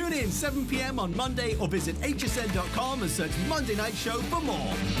 Tune in 7 p.m. on Monday or visit hsn.com and search Monday Night Show for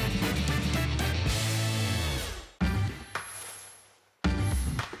more.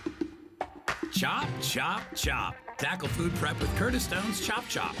 Chop, chop, chop. Tackle food prep with Curtis Stone's Chop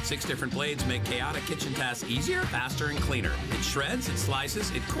Chop. 6 different blades make chaotic kitchen tasks easier, faster, and cleaner. It shreds, it slices,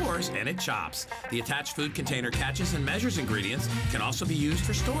 it cores, and it chops. The attached food container catches and measures ingredients, can also be used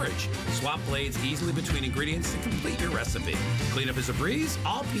for storage. Swap blades easily between ingredients to complete your recipe. Cleanup is a breeze.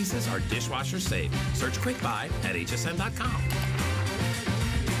 All pieces are dishwasher safe. Search Quick Buy at hsn.com.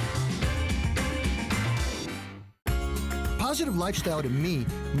 Positive lifestyle to me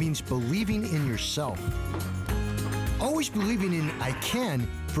means believing in yourself. Always believing in I can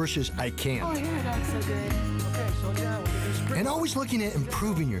versus I can't. Oh, yeah, that's so good. Okay, so now and always looking at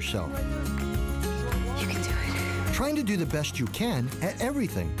improving yourself. You can do it. Trying to do the best you can at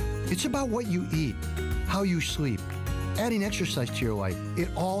everything. It's about what you eat, how you sleep, adding exercise to your life. It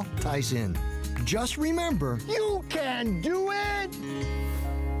all ties in. Just remember, you can do it!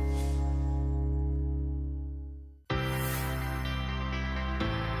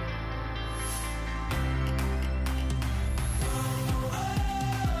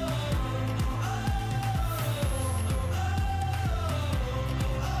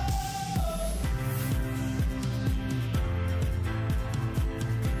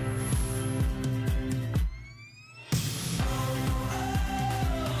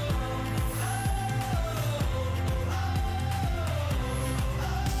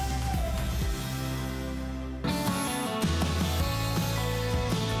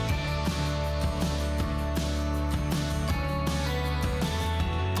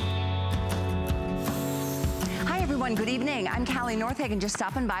 Good evening. I'm Callie Northagen, just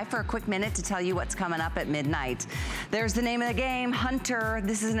stopping by for a quick minute to tell you what's coming up at midnight. There's the name of the game, Hunter.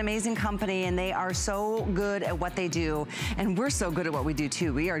 This is an amazing company, and they are so good at what they do, and we're so good at what we do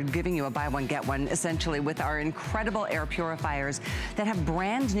too. We are giving you a buy one, get one, essentially, with our incredible air purifiers that have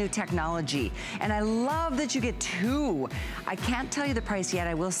brand new technology. And I love that you get 2. I can't tell you the price yet.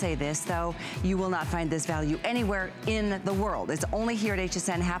 I will say this, though. You will not find this value anywhere in the world. It's only here at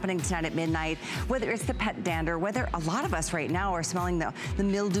HSN, happening tonight at midnight, whether it's the pet dander, whether a lot of us right now are smelling the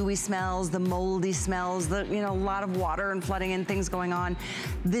mildewy smells, the moldy smells, a lot of water and flooding and things going on.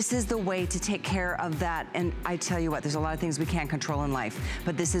 This is the way to take care of that. And I tell you what, there's a lot of things we can't control in life,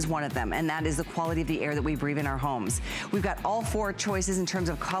 but this is one of them, and that is the quality of the air that we breathe in our homes. We've got all 4 choices in terms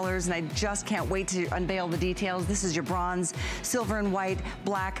of colors, and I just can't wait to unveil the details. This is your bronze, silver and white,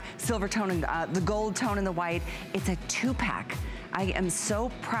 black, silver tone, and the gold tone and the white. It's a 2-pack. I am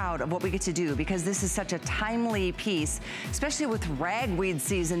so proud of what we get to do, because this is such a timely piece, especially with ragweed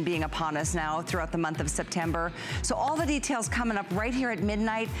season being upon us now throughout the month of September. So all the details coming up right here at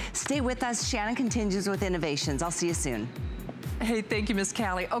midnight. Stay with us. Shannon continues with innovations. I'll see you soon. Hey, thank you, Miss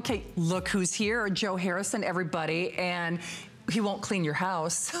Callie. Okay, look who's here. Joe Harrison, everybody. And he won't clean your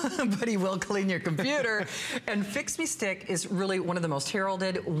house, but he will clean your computer. And Fix Me Stick is really one of the most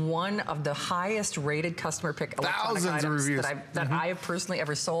heralded, one of the highest rated customer pick electronic items that I have personally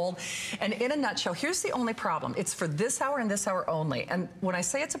ever sold. And in a nutshell, here's the only problem. It's for this hour and this hour only. And when I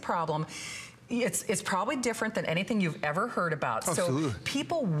say it's a problem, it's probably different than anything you've ever heard about. Absolutely. So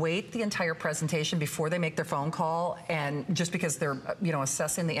people wait the entire presentation before they make their phone call, and just because they're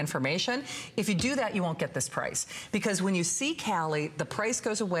assessing the information. If you do that, you won't get this price. Because when you see Callie, the price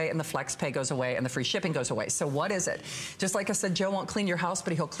goes away and the flex pay goes away and the free shipping goes away. So what is it? Just like I said, Joe won't clean your house,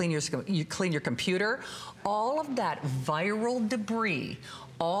 but he'll clean your computer. All of that viral debris,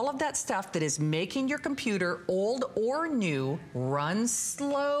 all of that stuff that is making your computer, old or new, run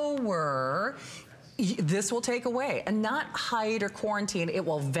slower, this will take away, and not hide or quarantine. It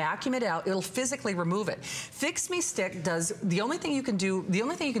will vacuum it out. It'll physically remove it. Fix Me Stick does, the only thing you can do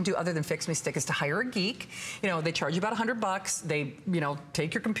other than Fix Me Stick is to hire a geek. They charge you about $100. They,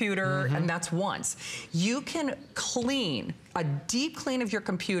 take your computer, and that's once. You can clean, a deep clean of your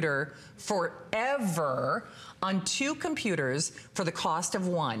computer forever on 2 computers for the cost of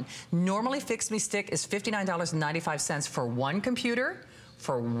 1. Normally, Fix Me Stick is $59.95 for 1 computer,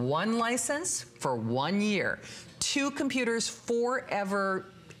 for 1 license, for 1 year. 2 computers forever,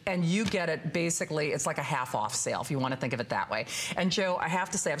 and you get it basically, it's like a half-off sale, if you want to think of it that way. And Joe, I have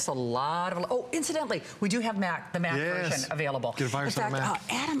to say, I've sold a lot of, oh, incidentally, we do have the Mac version available. Get a virus on the Mac.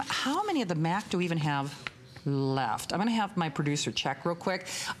 Adam, how many of the Mac do we even have left? I'm gonna have my producer check real quick.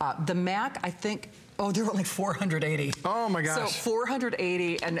 The Mac, I think, oh, there were like 480. Oh my gosh. So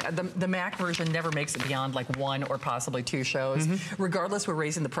 480, and the Mac version never makes it beyond like 1 or possibly 2 shows. Regardless, we're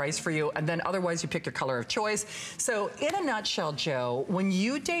raising the price for you, and then otherwise you pick your color of choice. So in a nutshell, Joe, when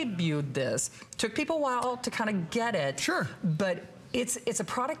you debuted this, took people a while to kind of get it. Sure. But it's a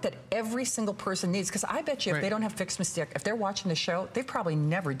product that every single person needs, because I bet you if they don't have Fix Me Stick, if they're watching the show, they've probably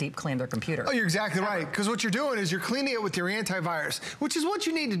never deep cleaned their computer. Oh, you're exactly right, because what you're doing is you're cleaning it with your antivirus, which is what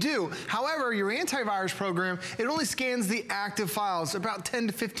you need to do. However, your antivirus program, it only scans the active files, about 10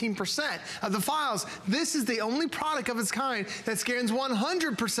 to 15% of the files. This is the only product of its kind that scans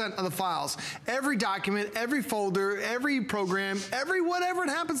 100% of the files. Every document, every folder, every program, every whatever it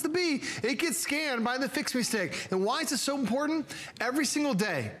happens to be, it gets scanned by the Fix Me Stick. And why is this so important? Every single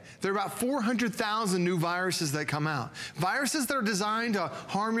day, there are about 400,000 new viruses that come out. Viruses that are designed to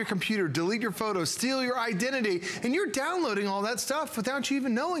harm your computer, delete your photos, steal your identity, and you're downloading all that stuff without you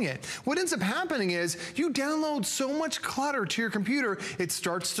even knowing it. What ends up happening is you download so much clutter to your computer, it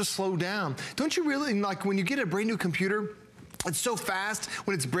starts to slow down. Don't you really, like when you get a brand new computer, it's so fast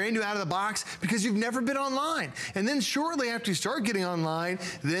when it's brand new out of the box because you've never been online. And then shortly after you start getting online,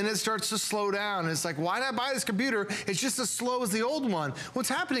 then it starts to slow down. And it's like, why did I buy this computer? It's just as slow as the old one. What's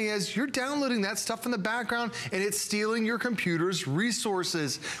happening is you're downloading that stuff in the background and it's stealing your computer's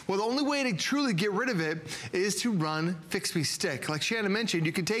resources. Well, the only way to truly get rid of it is to run Fix Me Stick. Like Shannon mentioned,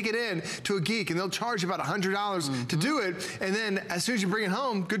 you can take it in to a geek and they'll charge about $100 to do it. And then as soon as you bring it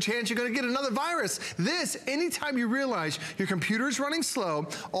home, good chance you're gonna get another virus. This, anytime you realize your computer is running slow,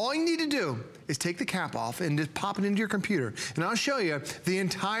 all you need to do is take the cap off and just pop it into your computer. And I'll show you, the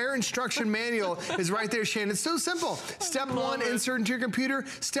entire instruction manual is right there, Shannon. It's so simple. Step 1, insert into your computer.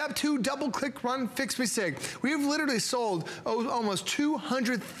 Step 2, double click, run Fix Me Stick. We have literally sold almost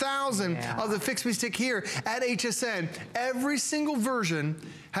 200,000 of the Fix Me Stick here at HSN. Every single version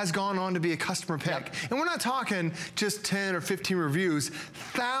has gone on to be a customer pick. And we're not talking just 10 or 15 reviews.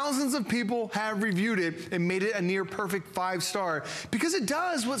 Thousands of people have reviewed it and made it a near perfect 5-star because it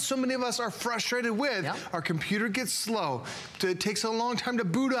does what so many of us are frustrated with. Our computer gets slow. It takes a long time to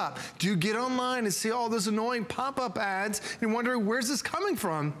boot up. Do you get online and see all those annoying pop-up ads and wonder where's this coming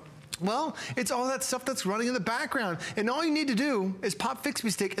from? Well, it's all that stuff that's running in the background. And all you need to do is pop Fix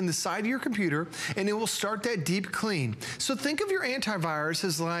Me Stick in the side of your computer and it will start that deep clean. So think of your antivirus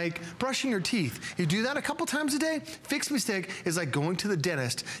as like brushing your teeth. You do that a couple times a day. Fix Me Stick is like going to the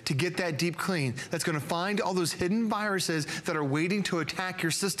dentist to get that deep clean. That's gonna find all those hidden viruses that are waiting to attack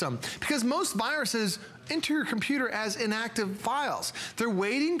your system. Because most viruses enter your computer as inactive files. They're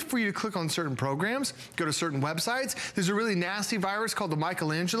waiting for you to click on certain programs, go to certain websites. There's a really nasty virus called the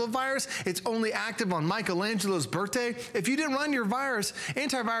Michelangelo virus. It's only active on Michelangelo's birthday. If you didn't run your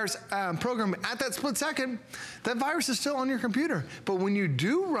antivirus program at that split second, that virus is still on your computer. But when you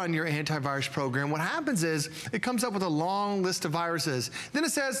do run your antivirus program, what happens is it comes up with a long list of viruses. Then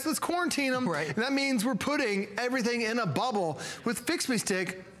it says, let's quarantine them. And that means we're putting everything in a bubble. With Fix Me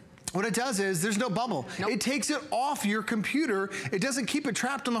Stick, what it does is there's no bubble. Nope. It takes it off your computer. It doesn't keep it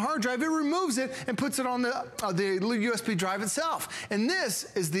trapped on the hard drive. It removes it and puts it on the USB drive itself. And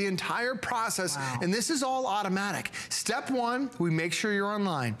this is the entire process. Wow. And this is all automatic. Step 1, we make sure you're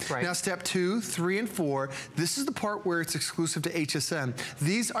online. Right. Now step 2, 3, and 4, this is the part where it's exclusive to HSN.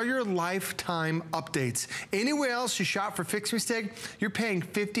 These are your lifetime updates. Anywhere else you shop for Fix Me Stick, you're paying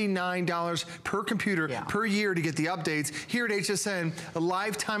 $59 per computer per year to get the updates. Here at HSN, a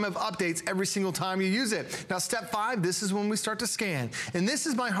lifetime of updates every single time you use it. Now step 5, this is when we start to scan. And this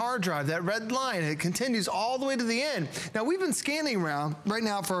is my hard drive, that red line. It continues all the way to the end. Now we've been scanning around right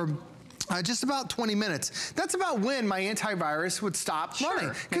now for just about 20 minutes. That's about when my antivirus would stop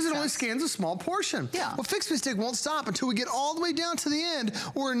running, because it only scans a small portion. Well, Fix Me Stick won't stop until we get all the way down to the end,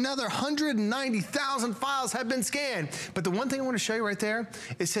 or another 190,000 files have been scanned. But the one thing I want to show you right there,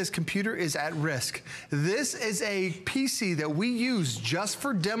 it says computer is at risk. This is a PC that we use just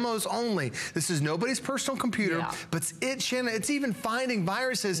for demos only. This is nobody's personal computer, but it's even finding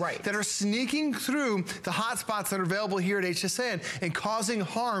viruses that are sneaking through the hotspots that are available here at HSN and causing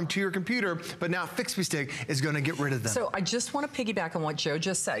harm to your computer. But now Fix Me Stick is going to get rid of them. So I just want to piggyback on what Joe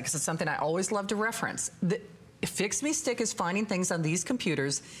just said, because it's something I always love to reference. Fix Me Stick is finding things on these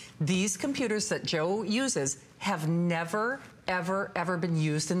computers. These computers that Joe uses have never, ever, ever been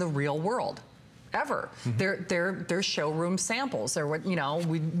used in the real world. Ever. They're showroom samples. They're what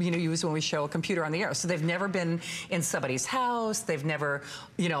we use when we show a computer on the air. So they've never been in somebody's house. They've never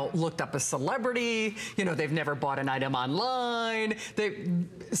looked up a celebrity. They've never bought an item online.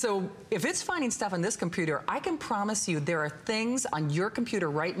 So if it's finding stuff on this computer, I can promise you there are things on your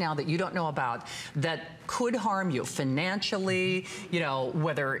computer right now that you don't know about that could harm you financially,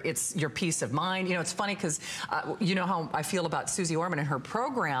 whether it's your peace of mind. It's funny because you know how I feel about Susie Orman and her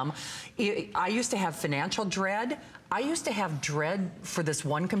program. I used to have financial dread. I used to have dread for this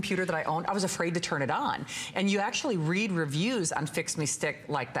one computer that I owned. I was afraid to turn it on. And you actually read reviews on Fix Me Stick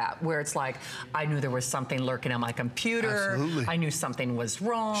like that, where it's like, I knew there was something lurking on my computer. Absolutely. I knew something was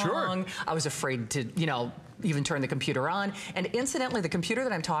wrong. Sure. I was afraid to, even turn the computer on. And incidentally, the computer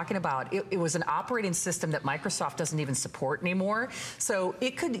that I'm talking about, it was an operating system that Microsoft doesn't even support anymore. So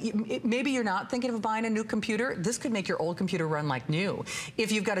maybe you're not thinking of buying a new computer. This could make your old computer run like new.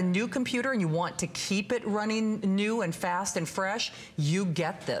 If you've got a new computer and you want to keep it running new and fast and fresh, you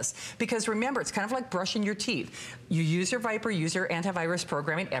get this. Because remember, it's kind of like brushing your teeth. You use your Viper, use your antivirus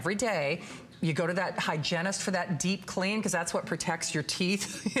programming every day. You go to that hygienist for that deep clean, because that's what protects your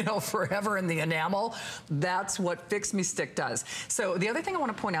teeth, forever in the enamel. That's what Fix Me Stick does. So the other thing I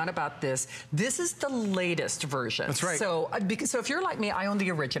want to point out about this is the latest version. That's right. So if you're like me, I own the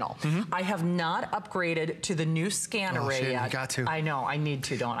original. I have not upgraded to the new scan array yet. You got to. I know, I need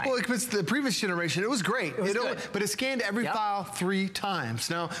to, don't I? Well, because the previous generation, it was great. It was good. But it scanned every file 3 times.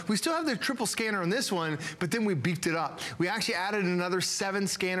 Now, we still have the triple scanner on this one, but then we beefed it up. We actually added another 7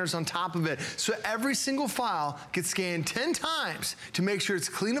 scanners on top of it. So every single file gets scanned 10 times to make sure it's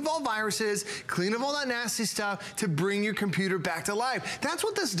clean of all viruses, clean of all that nasty stuff, to bring your computer back to life. That's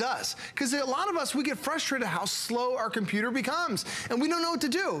what this does. Because a lot of us, we get frustrated how slow our computer becomes. And we don't know what to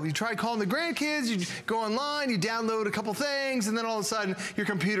do. You try calling the grandkids, you go online, you download a couple things, and then all of a sudden, your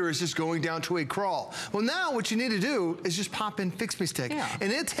computer is just going down to a crawl. Well, now what you need to do is just pop in Fix Me Stick.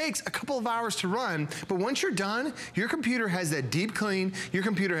 And it takes a couple of hours to run, but once you're done, your computer has that deep clean, your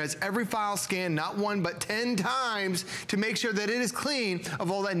computer has every file scanned, not 1, but 10 times, to make sure that it is clean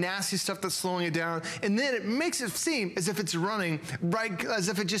of all that nasty stuff that's slowing it down. And then it makes it seem as if it's running right, as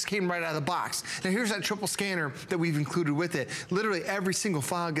if it just came right out of the box. Now here's that triple scanner that we've included with it. Literally every single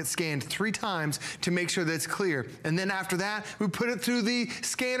file gets scanned 3 times to make sure that it's clear. And then after that, we put it through the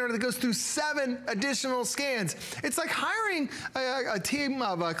scanner that goes through 7 additional scans. It's like hiring a team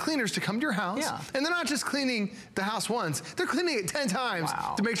of cleaners to come to your house. And they're not just cleaning the house once, they're cleaning it 10 times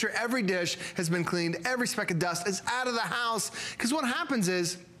to make sure every dish has been cleaned, every speck of dust is out of the house. Because what happens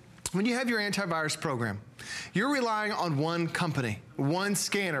is, when you have your antivirus program, you're relying on one company, one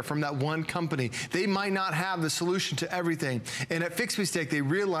scanner from that one company. They might not have the solution to everything. And at Fix Me Stick, they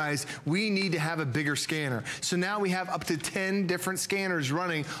realized we need to have a bigger scanner. So now we have up to 10 different scanners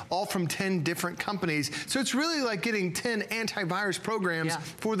running, all from 10 different companies. So it's really like getting 10 antivirus programs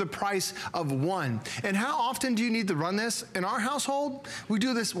for the price of 1. And how often do you need to run this? In our household, we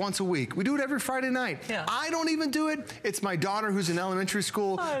do this once a week. We do it every Friday night. I don't even do it. It's my daughter who's in elementary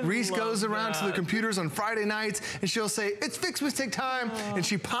school. Reese goes around to the computers on Friday Friday nights, and she'll say, it's Fix Mistake time, and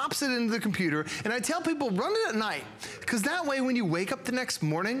she pops it into the computer. And I tell people, run it at night, because that way when you wake up the next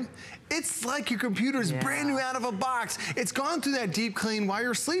morning, it's like your computer is brand new out of a box. It's gone through that deep clean while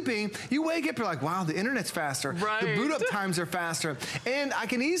you're sleeping. You wake up, you're like, wow, the internet's faster. Right. The boot up times are faster. And I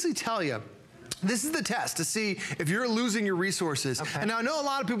can easily tell you, this is the test to see if you're losing your resources. Okay. And now I know a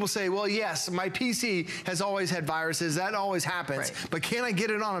lot of people say, well, yes, my PC has always had viruses. That always happens. Right. But can I get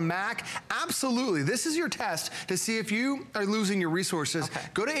it on a Mac? Absolutely. This is your test to see if you are losing your resources. Okay.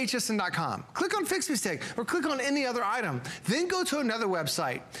 Go to hsn.com, click on Fix Mistake, or click on any other item. Then go to another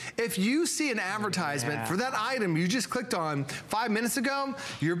website. If you see an advertisement for that item you just clicked on 5 minutes ago,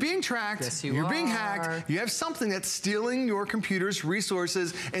 you're being tracked, yes, you're being hacked, you have something that's stealing your computer's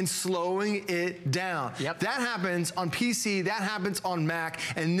resources and slowing it down. Yep. That happens on PC, that happens on Mac,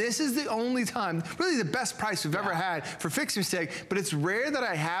 and this is the only time, really the best price we've ever had for Fix Mistake, but it's rare that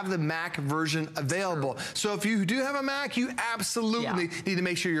I have the Mac version available. So if you do have a Mac, you absolutely need to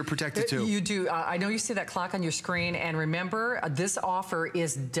make sure you're protected too. You do. I know you see that clock on your screen, and remember, this offer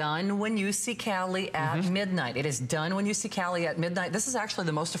is done when you see Callie at midnight. It is done when you see Callie at midnight. This is actually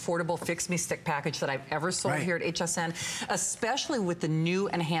the most affordable Fix Me Stick package that I've ever sold here at HSN, especially with the new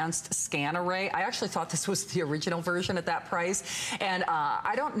enhanced scan array. I actually thought this was the original version at that price. And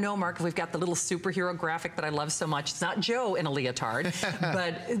I don't know, Mark, if we've got the little superhero graphic that I love so much. It's not Joe in a leotard,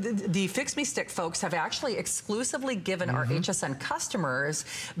 but the Fix Me Stick folks have actually exclusively given our HSN customers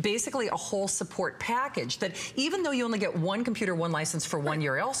basically a whole support package that even though you only get one computer, one license for 1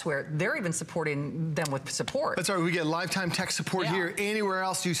 year elsewhere, they're even supporting them with support. That's right. We get lifetime tech support here. Anywhere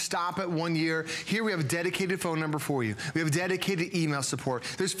else you stop at 1 year. Here we have a dedicated phone number for you. We have dedicated email support.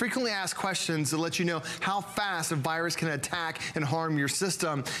 There's frequently asked questions to let you know how fast a virus can attack and harm your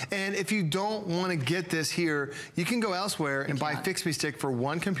system. And if you don't want to get this here, you can go elsewhere and buy Fix Me Stick for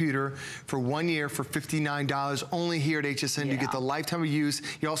one computer for 1 year for $59. Only here at HSN. You get the lifetime of use.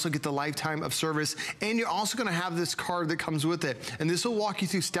 You also get the lifetime of service. And you're also going to have this card that comes with it. And this will walk you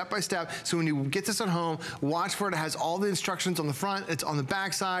through step by step. So when you get this at home, watch for it. It has all the instructions on the front. It's on the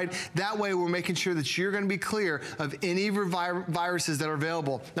back side. That way we're making sure that you're going to be clear of any viruses that are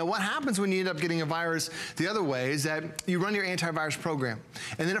available. Now what happens when you end up getting a virus the other way is that you run your antivirus program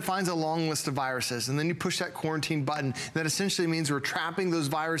and then it finds a long list of viruses and then you push that quarantine button. That essentially means we're trapping those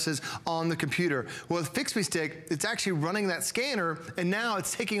viruses on the computer. Well, with Fix Me Stick, it's actually running that scanner and now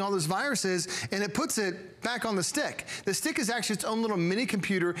it's taking all those viruses and it puts it back on the stick. The stick is actually its own little mini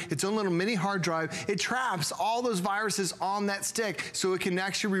computer, its own little mini hard drive. It traps all those viruses on that stick so it can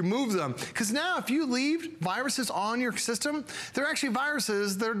actually remove them. Because now if you leave viruses on your system, they're actually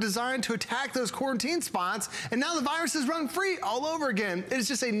viruses that are designed to attack those quarantine spots, and now the viruses run free all over again. It's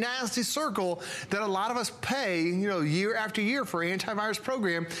just a nasty circle that a lot of us pay, you know, year after year for an antivirus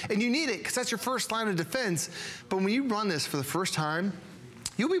program, and you need it because that's your first line of defense. But when you run this for the first time,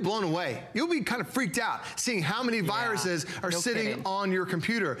 you'll be blown away. You'll be kind of freaked out seeing how many viruses are sitting on your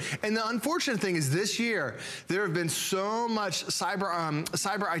computer. And the unfortunate thing is this year, there have been so much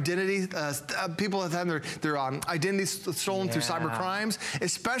cyber identity. People have had their identities stolen through cyber crimes,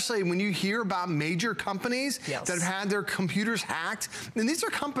 especially when you hear about major companies that have had their computers hacked. And these are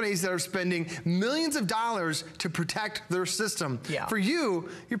companies that are spending millions of dollars to protect their system. For you,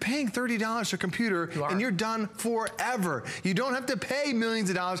 you're paying $30 a computer and you're done forever. You don't have to pay millions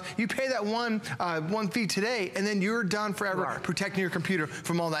of dollars. You pay that one fee today, and then you're done forever protecting your computer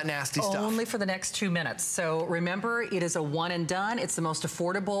from all that nasty stuff. Only for the next 2 minutes. So remember, it is a one and done. It's the most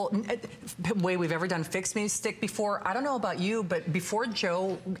affordable way we've ever done Fix Me Stick before. I don't know about you, but before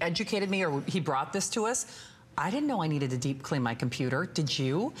Joe educated me or he brought this to us, I didn't know I needed to deep clean my computer. Did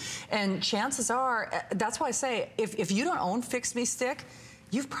you? And chances are, that's why I say, if you don't own Fix Me Stick,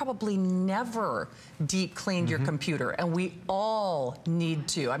 you've probably never deep cleaned your computer, and we all need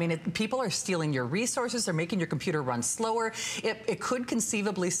to. I mean, people are stealing your resources. They're making your computer run slower. It could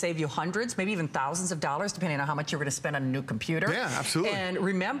conceivably save you hundreds, maybe even thousands of dollars, depending on how much you're going to spend on a new computer. Yeah, absolutely. And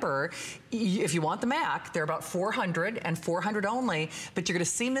remember, if you want the Mac, they're about $400 and $400 only, but you're going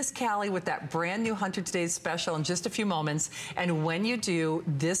to see Miss Callie with that brand new Hunter Today's special in just a few moments. And when you do,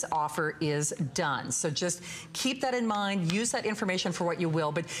 this offer is done. So just keep that in mind. Use that information for what you will.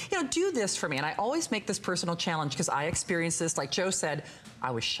 But, you know, do this for me. And I always make this personal challenge because I experienced this. Like Joe said,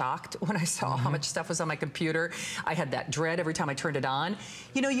 I was shocked when I saw how much stuff was on my computer. I had that dread every time I turned it on.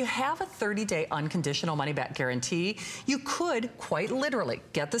 You know, you have a 30-day unconditional money-back guarantee. You could, quite literally,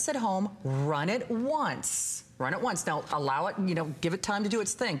 get this at home, run it once. Run it once. Now, allow it, you know, give it time to do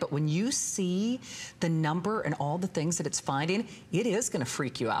its thing. But when you see the number and all the things that it's finding, it is going to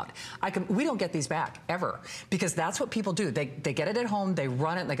freak you out. We don't get these back, ever. Because that's what people do. They get it at home, they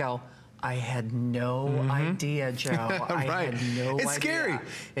run it, and they go, I had no idea, Joe. I had no idea. It's scary.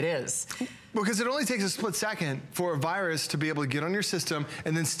 It is. Because it only takes a split second for a virus to be able to get on your system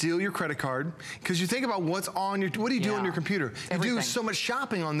and then steal your credit card. Because you think about what do you do on your computer? You do so much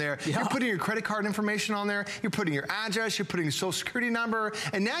shopping on there. You're putting your credit card information on there. You're putting your address. You're putting your social security number.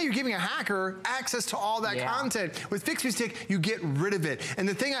 And now you're giving a hacker access to all that content. With Fix Me Stick, you get rid of it. And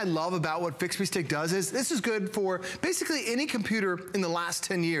the thing I love about what Fix Me Stick does is this is good for basically any computer in the last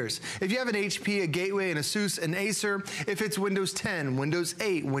 10 years. If you have an HP, a Gateway, an Asus, an Acer, if it's Windows 10, Windows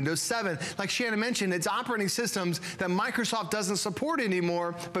 8, Windows 7, like Shannon mentioned, it's operating systems that Microsoft doesn't support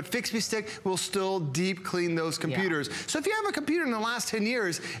anymore, but Fix Me Stick will still deep clean those computers. So if you have a computer in the last 10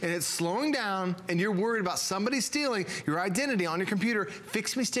 years and it's slowing down and you're worried about somebody stealing your identity on your computer,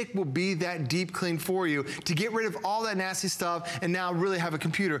 Fix Me Stick will be that deep clean for you to get rid of all that nasty stuff and now really have a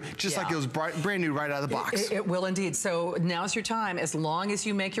computer just like it was brand new right out of the box. It will indeed. So now's your time. As long as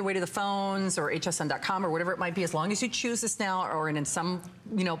you make your way to the phones or hsn.com or whatever it might be, as long as you choose this now or in some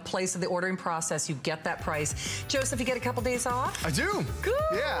place of the ordering process, you get that price. Joseph, you get a couple days off? I do. Good.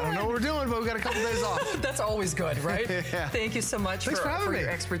 Yeah, I don't know what we're doing, but we got a couple days off. That's always good, right? Thank you so much for your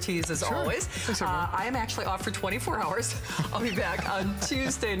expertise as always. Thanks, I am actually off for 24 hours. I'll be back on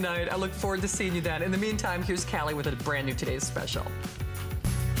Tuesday night. I look forward to seeing you then. In the meantime, here's Callie with a brand new Today's Special.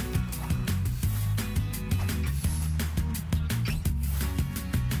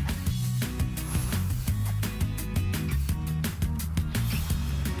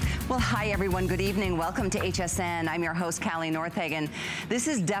 Well, hi everyone, good evening. Welcome to HSN. I'm your host, Callie Northagen. This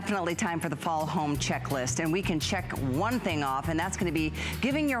is definitely time for the fall home checklist, and we can check one thing off, and that's gonna be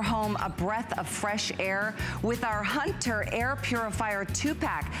giving your home a breath of fresh air with our Hunter Air Purifier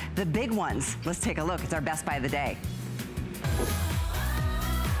 2-pack, the big ones. Let's take a look. It's our best buy of the day.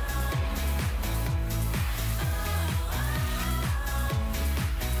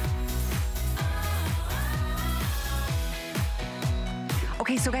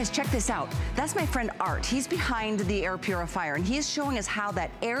 Okay, so guys, check this out. That's my friend Art. He's behind the air purifier, and he's showing us how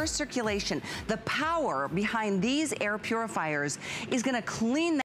that air circulation, the power behind these air purifiers is gonna clean